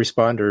to help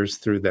responders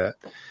through that?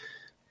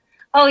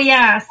 Oh,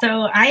 yeah.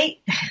 So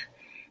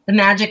the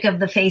magic of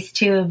the face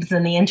tubes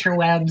and the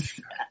interwebs,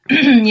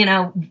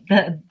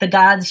 the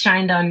gods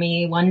shined on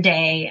me one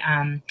day,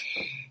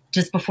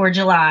 just before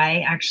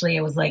July. Actually,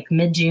 it was like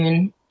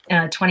mid-June.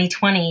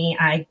 2020,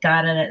 I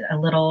got a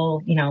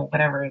little,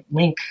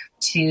 link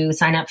to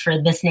sign up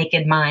for This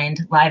Naked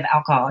Mind live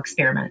alcohol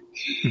experiment.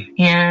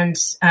 And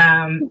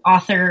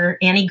author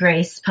Annie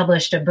Grace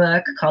published a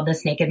book called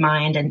This Naked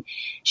Mind, and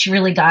she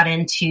really got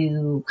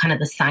into kind of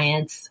the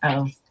science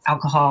of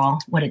alcohol,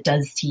 what it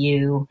does to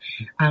you,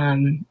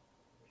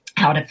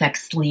 how it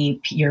affects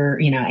sleep,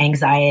 your,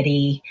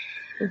 anxiety,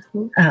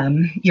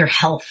 your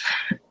health,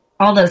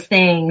 all those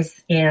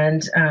things.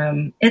 And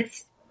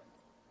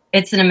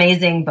it's an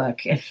amazing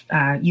book. If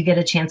you get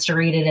a chance to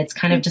read it, it's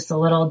kind of just a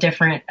little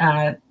different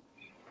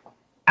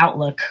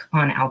outlook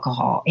on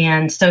alcohol.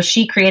 And so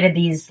she created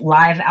these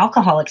live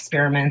alcohol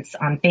experiments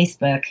on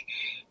Facebook.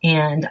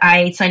 And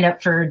I signed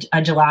up for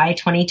a July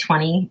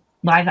 2020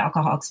 live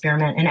alcohol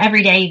experiment. And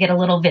every day you get a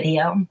little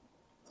video.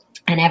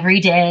 And every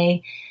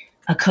day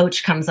a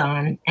coach comes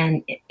on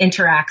and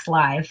interacts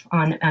live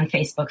on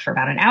Facebook for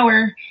about an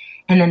hour.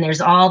 And then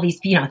there's all these,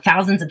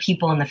 thousands of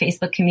people in the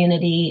Facebook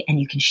community, and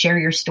you can share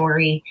your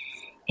story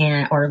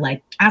or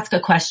like ask a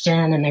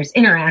question, and there's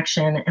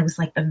interaction. It was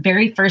like the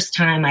very first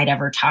time I'd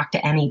ever talked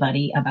to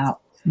anybody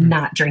about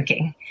not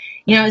drinking.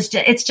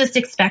 It's just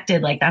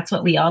expected. Like, that's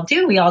what we all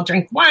do. We all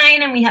drink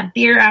wine and we have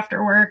beer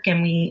after work,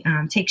 and we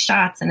take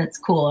shots, and it's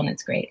cool and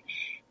it's great.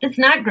 It's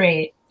not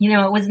great.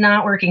 It was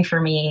not working for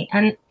me.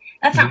 And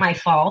that's not my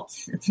fault.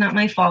 It's not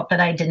my fault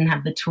that I didn't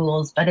have the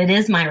tools, but it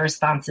is my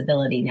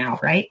responsibility now,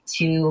 right?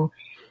 To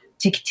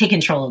take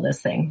control of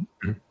this thing.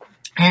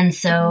 And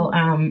so,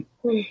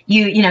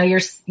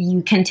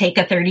 you can take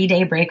a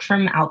 30-day break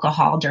from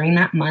alcohol during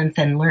that month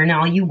and learn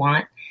all you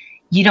want.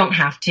 You don't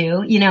have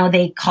to.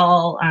 They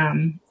call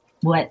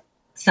what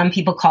some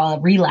people call a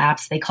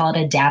relapse. They call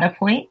it a data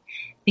point,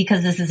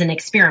 because this is an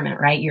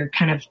experiment, right? You're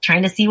kind of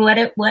trying to see what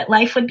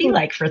life would be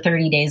like for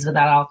 30 days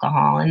without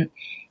alcohol. And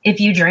if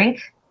you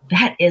drink,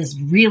 that is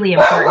really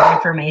important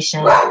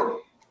information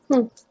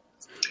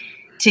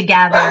to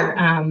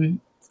gather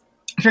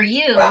for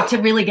you to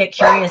really get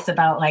curious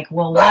about, like,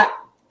 well,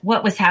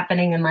 what was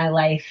happening in my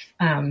life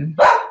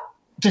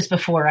just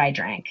before I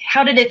drank?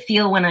 How did it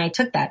feel when I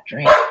took that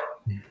drink?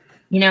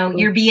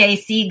 Your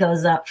BAC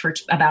goes up for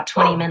about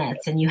 20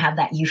 minutes, and you have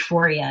that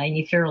euphoria and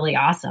you feel really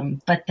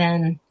awesome. But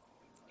then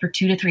for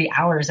 2 to 3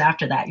 hours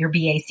after that, your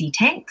BAC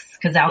tanks,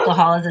 because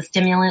alcohol is a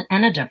stimulant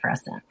and a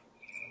depressant.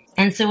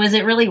 And so is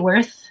it really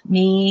worth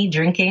me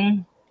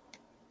drinking?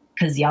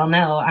 Because y'all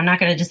know I'm not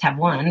going to just have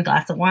one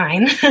glass of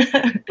wine.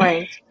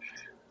 Right.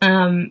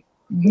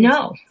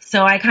 No.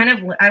 So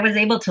I was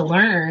able to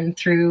learn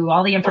through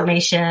all the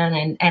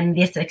information and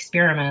this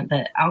experiment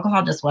that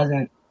alcohol just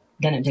wasn't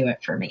going to do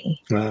it for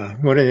me.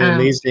 What an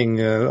amazing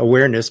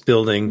awareness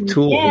building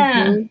tool.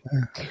 Yeah.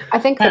 I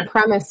think the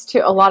premise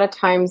too, a lot of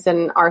times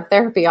in our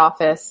therapy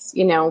office,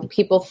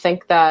 people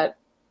think that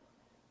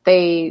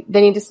they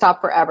need to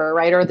stop forever,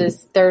 right? Or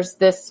there's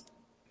this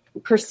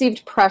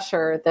perceived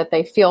pressure that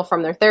they feel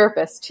from their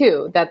therapist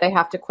too, that they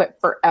have to quit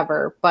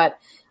forever. But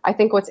I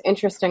think what's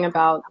interesting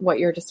about what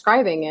you're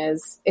describing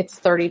is it's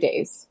 30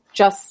 days.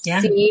 Just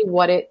see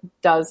what it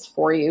does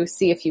for you.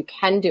 See if you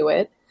can do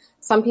it.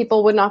 Some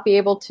people would not be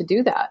able to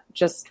do that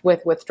just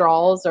with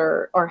withdrawals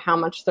or how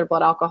much their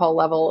blood alcohol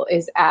level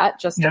is at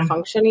just to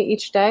function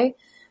each day.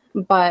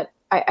 But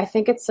I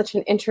think it's such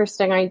an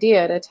interesting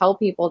idea to tell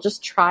people,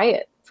 just try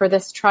it for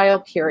this trial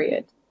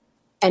period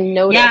and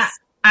notice. Yeah,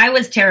 I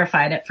was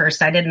terrified at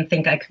first. I didn't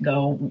think I could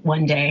go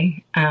one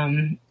day.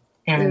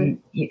 And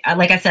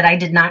like I said, I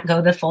did not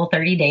go the full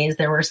 30 days.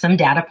 There were some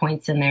data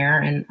points in there,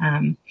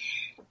 and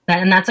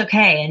that's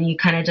okay. And you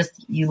kind of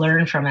you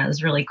learn from it. It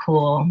was really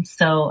cool.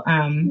 So,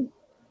 and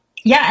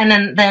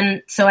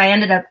then so I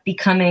ended up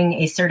becoming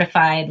a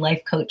certified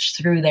life coach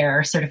through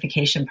their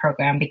certification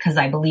program, because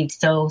I believed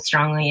so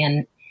strongly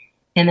in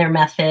their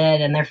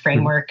method and their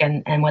framework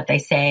and what they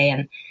say.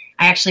 And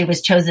I actually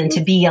was chosen to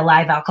be a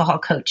live alcohol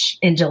coach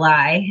in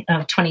July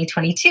of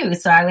 2022.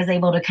 So I was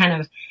able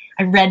to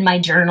I read my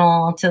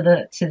journal to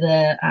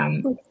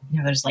the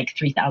there's like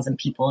 3,000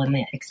 people in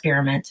the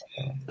experiment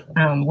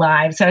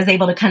live. So I was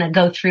able to kind of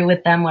go through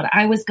with them what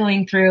I was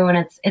going through.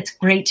 And it's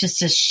great just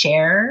to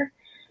share.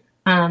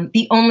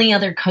 The only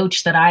other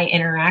coach that I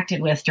interacted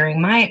with during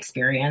my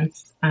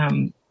experience,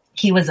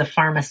 he was a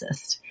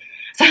pharmacist.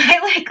 So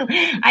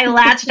I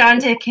latched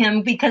onto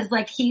him because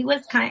he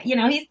was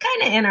he's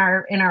kind of in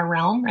our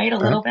realm, right? A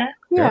little bit.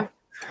 Yeah.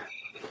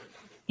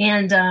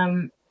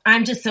 And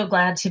I'm just so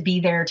glad to be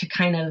there to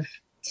kind of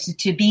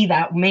to be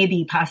that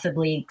maybe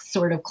possibly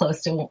sort of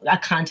close to a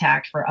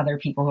contact for other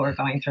people who are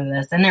going through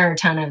this. And there are a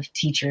ton of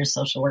teachers,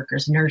 social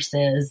workers,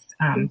 nurses,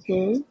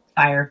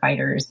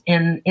 firefighters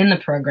in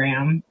the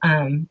program.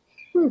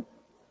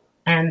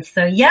 And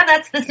so,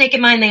 that's the Snake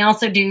in Mind. They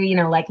also do,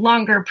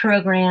 longer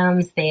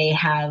programs. They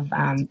have,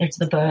 there's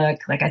the book,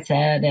 like I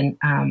said,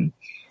 and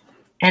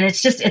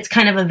it's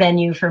kind of a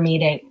venue for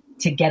me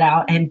to get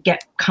out and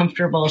get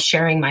comfortable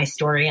sharing my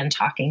story and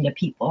talking to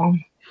people.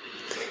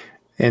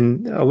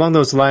 And along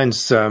those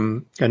lines, I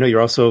know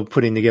you're also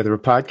putting together a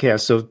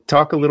podcast. So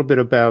talk a little bit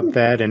about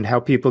that and how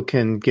people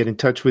can get in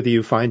touch with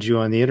you, find you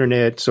on the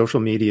internet, social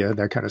media,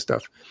 that kind of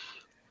stuff.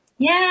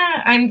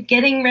 Yeah, I'm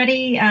getting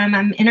ready.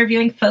 I'm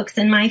interviewing folks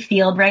in my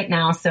field right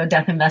now. So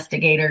death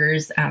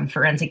investigators,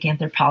 forensic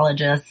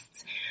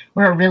anthropologists.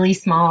 We're a really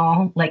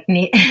small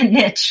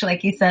niche,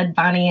 like you said,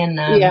 Bonnie. And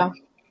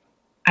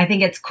I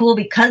think it's cool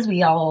because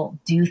we all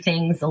do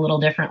things a little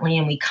differently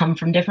and we come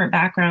from different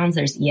backgrounds.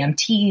 There's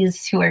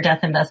EMTs who are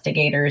death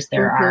investigators.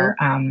 There are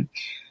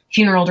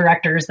funeral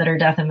directors that are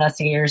death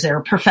investigators. There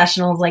are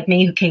professionals like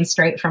me who came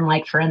straight from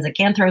forensic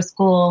anthro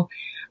school.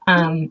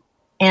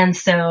 And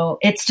so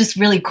it's just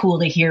really cool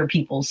to hear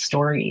people's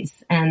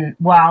stories. And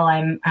while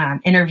I'm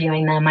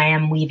interviewing them, I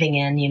am weaving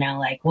in,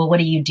 what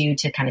do you do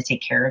to kind of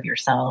take care of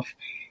yourself?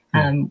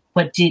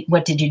 What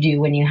did you do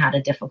when you had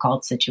a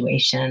difficult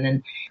situation?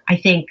 And I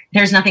think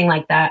there's nothing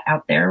like that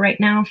out there right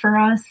now for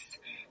us.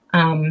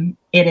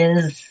 It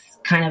is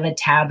kind of a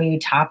taboo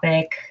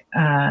topic,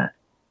 not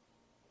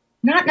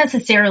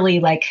necessarily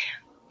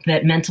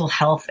that mental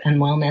health and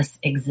wellness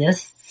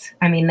exists.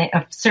 I mean,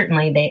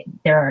 certainly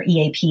there are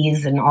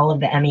EAPs in all of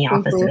the ME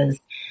offices,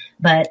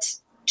 but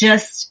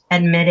just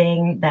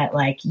admitting that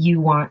you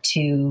want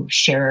to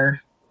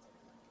share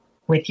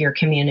with your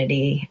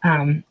community.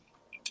 I'm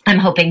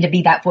hoping to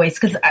be that voice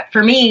because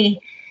for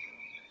me,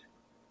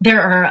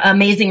 there are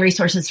amazing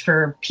resources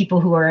for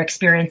people who are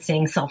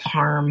experiencing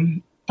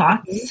self-harm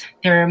thoughts.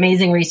 There are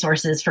amazing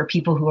resources for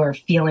people who are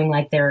feeling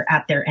like they're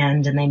at their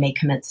end and they may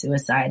commit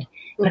suicide.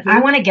 But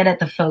I want to get at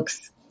the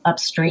folks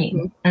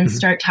upstream and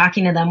start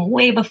talking to them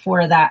way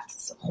before that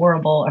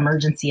horrible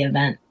emergency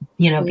event,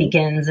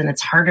 begins, and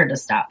it's harder to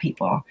stop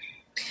people.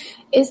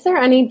 Is there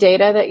any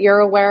data that you're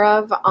aware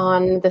of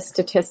on the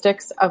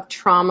statistics of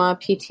trauma,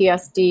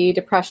 PTSD,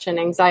 depression,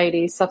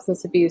 anxiety,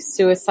 substance abuse,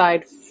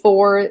 suicide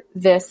for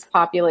this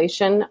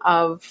population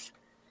of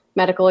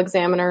medical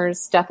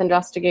examiners, death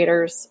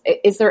investigators?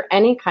 Is there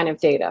any kind of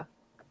data?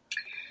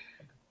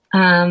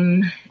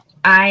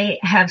 I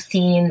have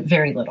seen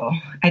very little.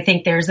 I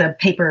think there's a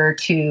paper or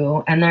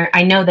two, and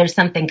I know there's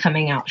something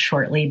coming out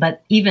shortly,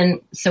 but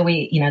even so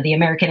the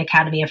American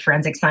Academy of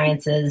Forensic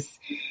Sciences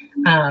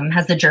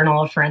has the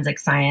Journal of Forensic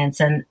Science,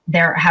 and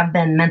there have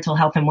been mental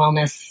health and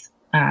wellness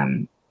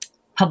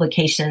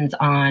publications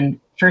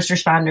on first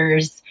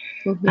responders,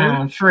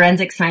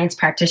 forensic science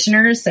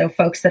practitioners, so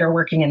folks that are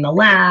working in the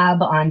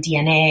lab on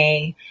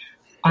DNA,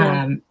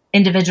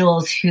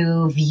 individuals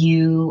who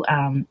view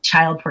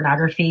child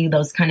pornography,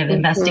 those kind of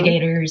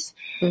investigators.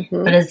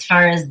 But as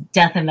far as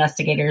death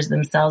investigators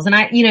themselves, and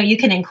you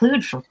can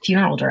include for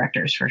funeral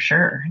directors for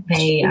sure.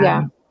 They,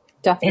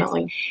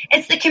 definitely.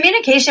 It's the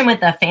communication with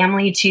the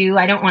family too.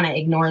 I don't want to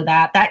ignore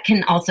that. That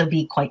can also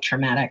be quite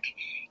traumatic.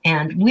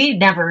 And we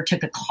never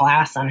took a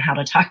class on how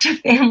to talk to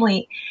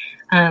family.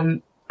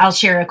 I'll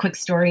share a quick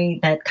story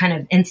that kind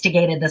of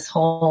instigated this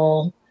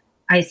whole.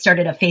 I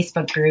started a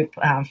Facebook group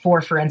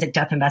for forensic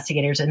death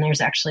investigators, and there's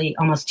actually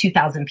almost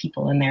 2,000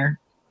 people in there.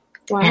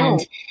 Wow.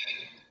 And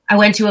I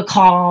went to a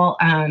call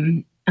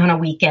on a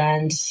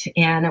weekend,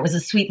 and it was a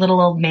sweet little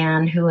old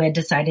man who had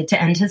decided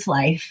to end his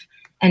life,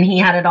 and he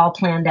had it all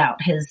planned out.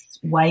 His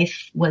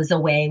wife was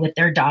away with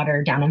their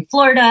daughter down in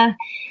Florida,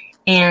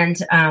 and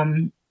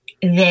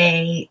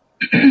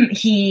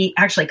he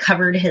actually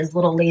covered his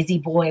little lazy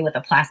boy with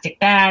a plastic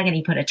bag, and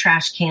he put a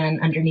trash can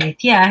underneath,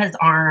 his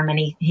arm, and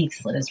he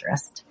slit his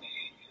wrist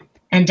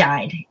and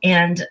died.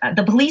 And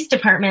the police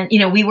department,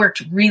 we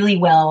worked really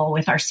well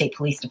with our state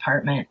police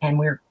department, and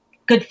we're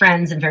good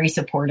friends and very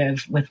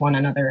supportive with one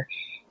another.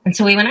 And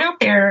so we went out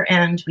there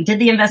and we did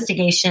the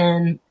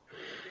investigation.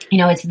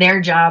 It's their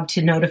job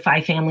to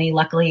notify family.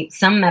 Luckily,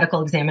 some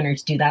medical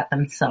examiners do that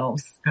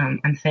themselves.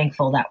 I'm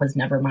thankful that was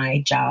never my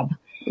job.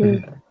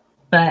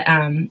 But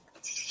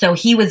so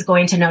he was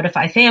going to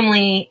notify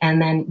family.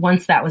 And then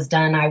once that was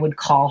done, I would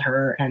call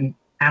her and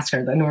ask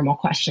her the normal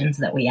questions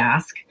that we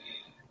ask.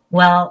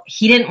 Well,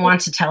 he didn't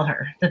want to tell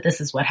her that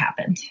this is what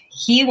happened.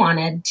 He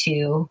wanted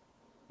to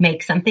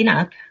make something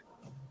up,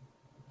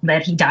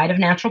 that he died of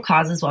natural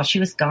causes while she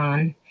was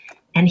gone.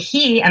 And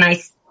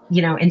I,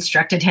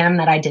 instructed him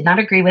that I did not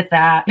agree with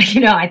that.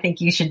 I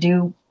think you should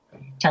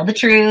tell the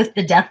truth.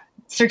 The death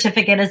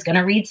certificate is going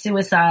to read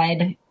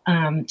suicide.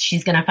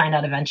 She's going to find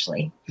out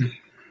eventually.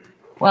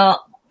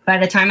 Well, by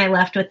the time I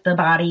left with the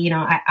body,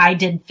 I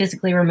did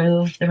physically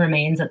remove the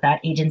remains at that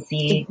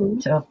agency.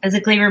 So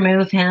physically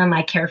remove him.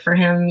 I care for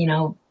him,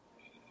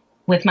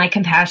 with my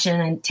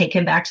compassion, and take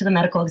him back to the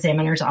medical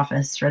examiner's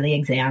office for the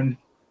exam.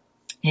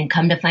 And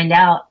come to find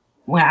out,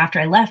 after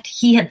I left,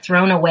 he had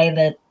thrown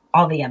away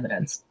all the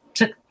evidence,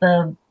 took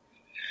the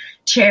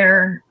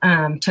chair,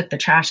 took the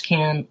trash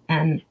can,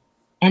 and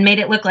made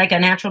it look like a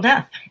natural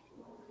death.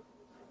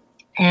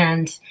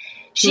 And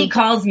she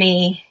calls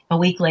me a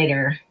week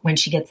later when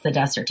she gets the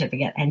death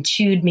certificate and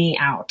chewed me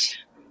out.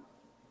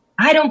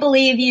 I don't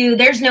believe you.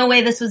 There's no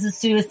way this was a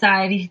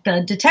suicide.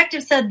 The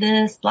detective said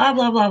this, blah,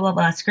 blah, blah, blah,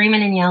 blah,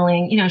 screaming and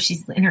yelling.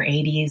 She's in her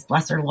 80s,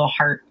 bless her little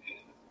heart.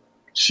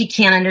 She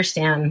can't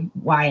understand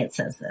why it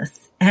says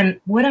this. And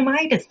what am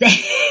I to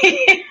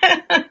say?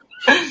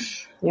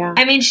 Yeah.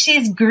 I mean,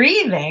 she's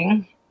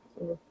grieving.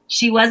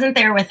 She wasn't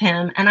there with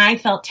him, and I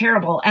felt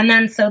terrible. And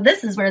then, so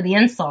this is where the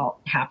insult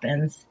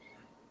happens.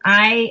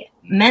 I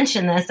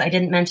mentioned this. I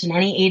didn't mention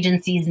any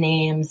agencies'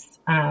 names.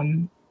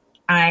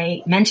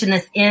 I mentioned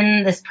this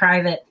in this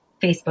private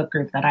Facebook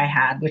group that I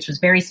had, which was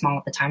very small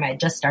at the time. I had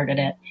just started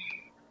it,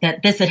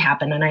 that this had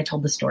happened, and I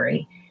told the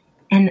story.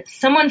 And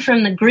someone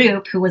from the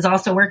group who was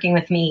also working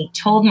with me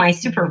told my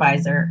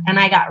supervisor, and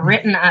I got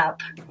written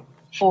up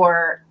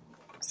for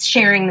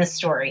sharing this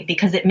story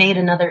because it made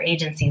another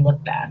agency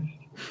look bad.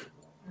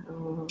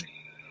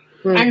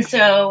 And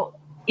so,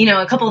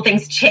 a couple of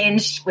things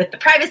changed with the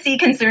privacy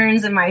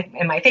concerns in my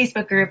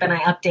Facebook group, and I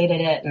updated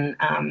it.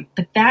 And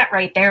but that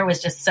right there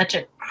was just such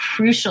a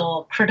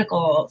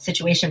critical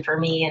situation for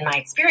me. And my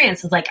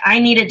experience was like, I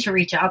needed to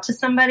reach out to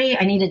somebody.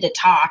 I needed to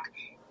talk.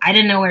 I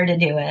didn't know where to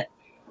do it.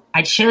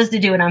 I chose to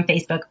do it on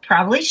Facebook.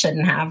 Probably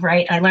shouldn't have,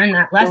 right? I learned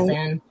that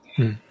lesson.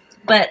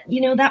 But,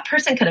 that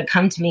person could have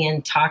come to me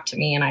and talked to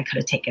me, and I could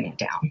have taken it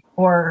down.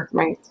 Or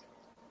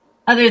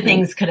other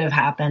things could have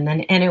happened.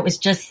 And it was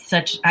just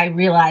I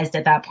realized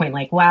at that point,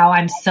 like, wow,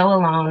 I'm so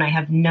alone. I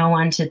have no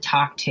one to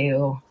talk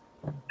to.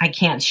 I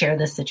can't share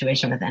this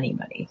situation with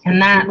anybody.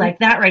 And that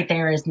right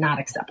there is not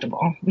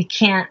acceptable. We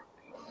can't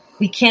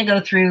go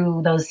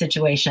through those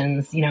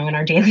situations, in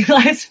our daily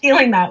lives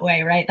feeling that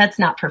way, right? That's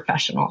not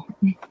professional.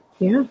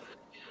 Yeah.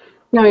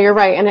 No, you're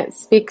right. And it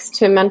speaks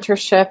to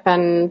mentorship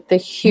and the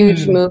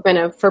huge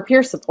movement for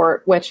peer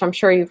support, which I'm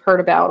sure you've heard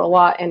about a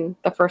lot in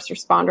the first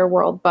responder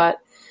world,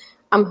 but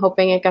I'm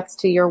hoping it gets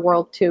to your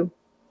world too.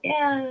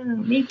 Yeah,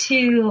 me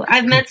too.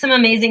 I've met some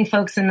amazing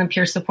folks in the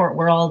peer support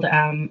world.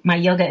 My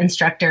yoga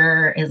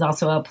instructor is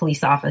also a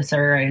police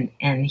officer,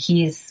 and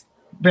he's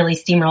really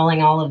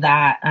steamrolling all of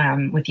that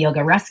with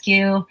Yoga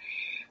Rescue.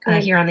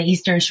 Here on the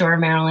Eastern Shore of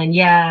Maryland.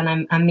 Yeah.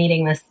 And I'm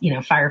meeting this,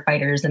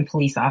 firefighters and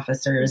police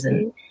officers.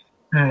 And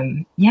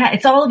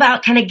it's all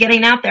about kind of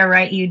getting out there,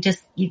 right? You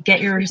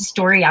get your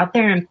story out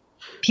there and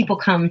people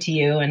come to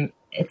you, and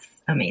it's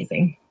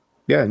amazing.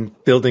 Yeah. And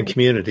building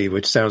community,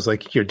 which sounds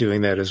like you're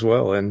doing that as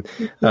well. And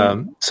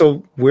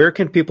so where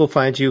can people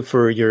find you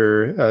for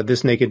your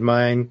This Naked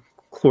Mind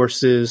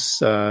courses,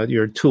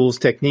 your tools,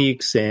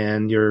 techniques,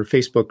 and your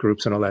Facebook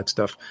groups and all that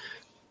stuff?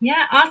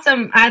 Yeah,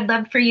 awesome. I'd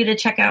love for you to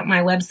check out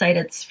my website.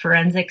 It's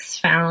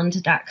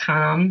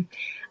forensicsfound.com.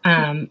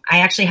 I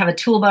actually have a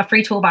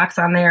free toolbox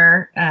on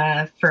there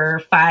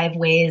for 5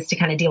 ways to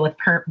kind of deal with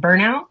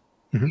burnout.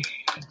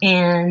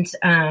 And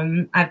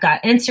I've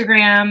got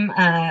Instagram.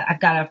 I've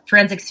got a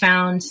Forensics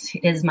Found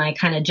is my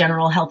kind of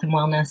general health and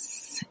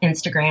wellness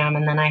Instagram.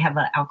 And then I have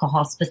an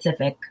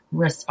alcohol-specific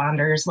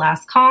Responders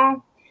Last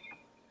Call.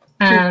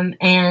 And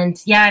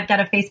I've got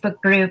a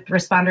Facebook group,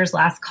 Responders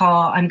Last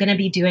Call. I'm going to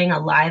be doing a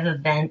live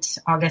event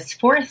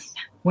August 4th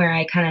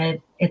where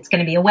it's going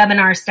to be a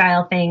webinar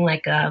style thing,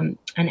 like an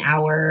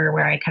hour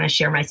where I kind of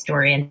share my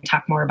story and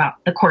talk more about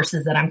the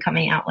courses that I'm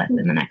coming out with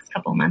in the next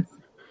couple of months.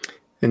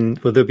 And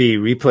will there be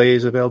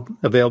replays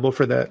available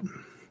for that?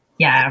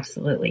 Yeah,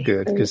 absolutely.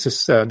 Good, because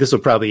this will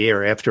probably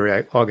air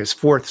after August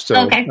 4th.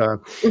 So, okay.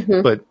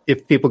 But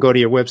if people go to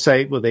your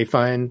website, will they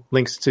find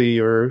links to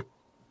your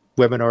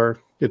webinar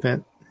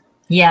event?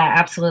 Yeah,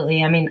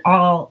 absolutely. I mean,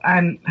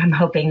 I'm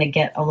hoping to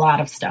get a lot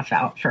of stuff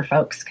out for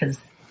folks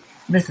because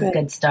this is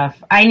good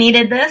stuff. I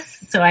needed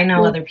this, so I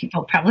know other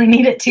people probably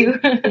need it too.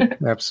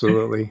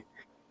 Absolutely.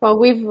 Well,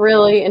 we've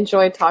really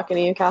enjoyed talking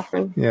to you,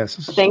 Katharine. Yes,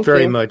 Thank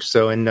very you. much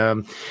so.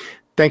 And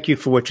thank you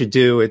for what you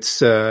do.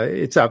 It's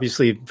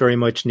obviously very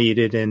much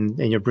needed, and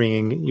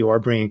you are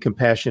bringing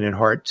compassion and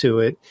heart to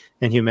it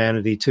and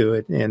humanity to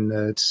it, and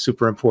it's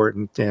super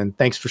important. And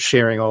thanks for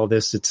sharing all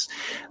this.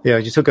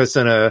 You took us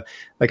on a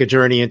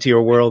journey into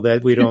your world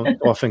that we don't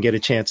often get a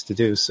chance to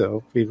do.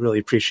 So we really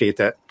appreciate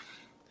that.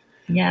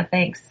 Yeah,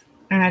 thanks.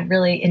 I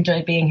really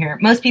enjoyed being here.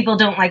 Most people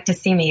don't like to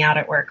see me out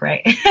at work,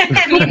 right?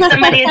 It means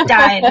somebody has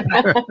died.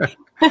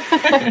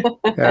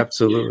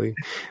 Absolutely.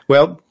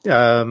 Well,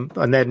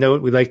 on that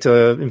note, we'd like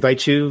to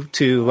invite you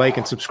to like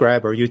and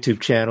subscribe. Our YouTube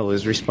channel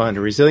is Respond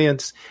to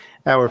Resilience.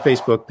 Our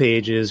Facebook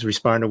page is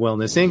Respond to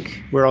Wellness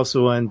Inc. We're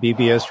also on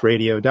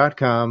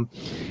bbsradio.com,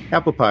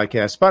 Apple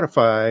Podcasts,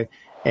 Spotify,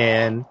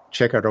 and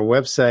check out our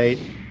website,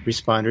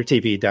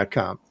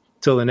 respondertv.com.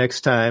 Till the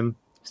next time,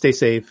 stay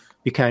safe,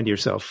 be kind to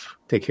yourself.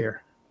 Take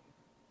care.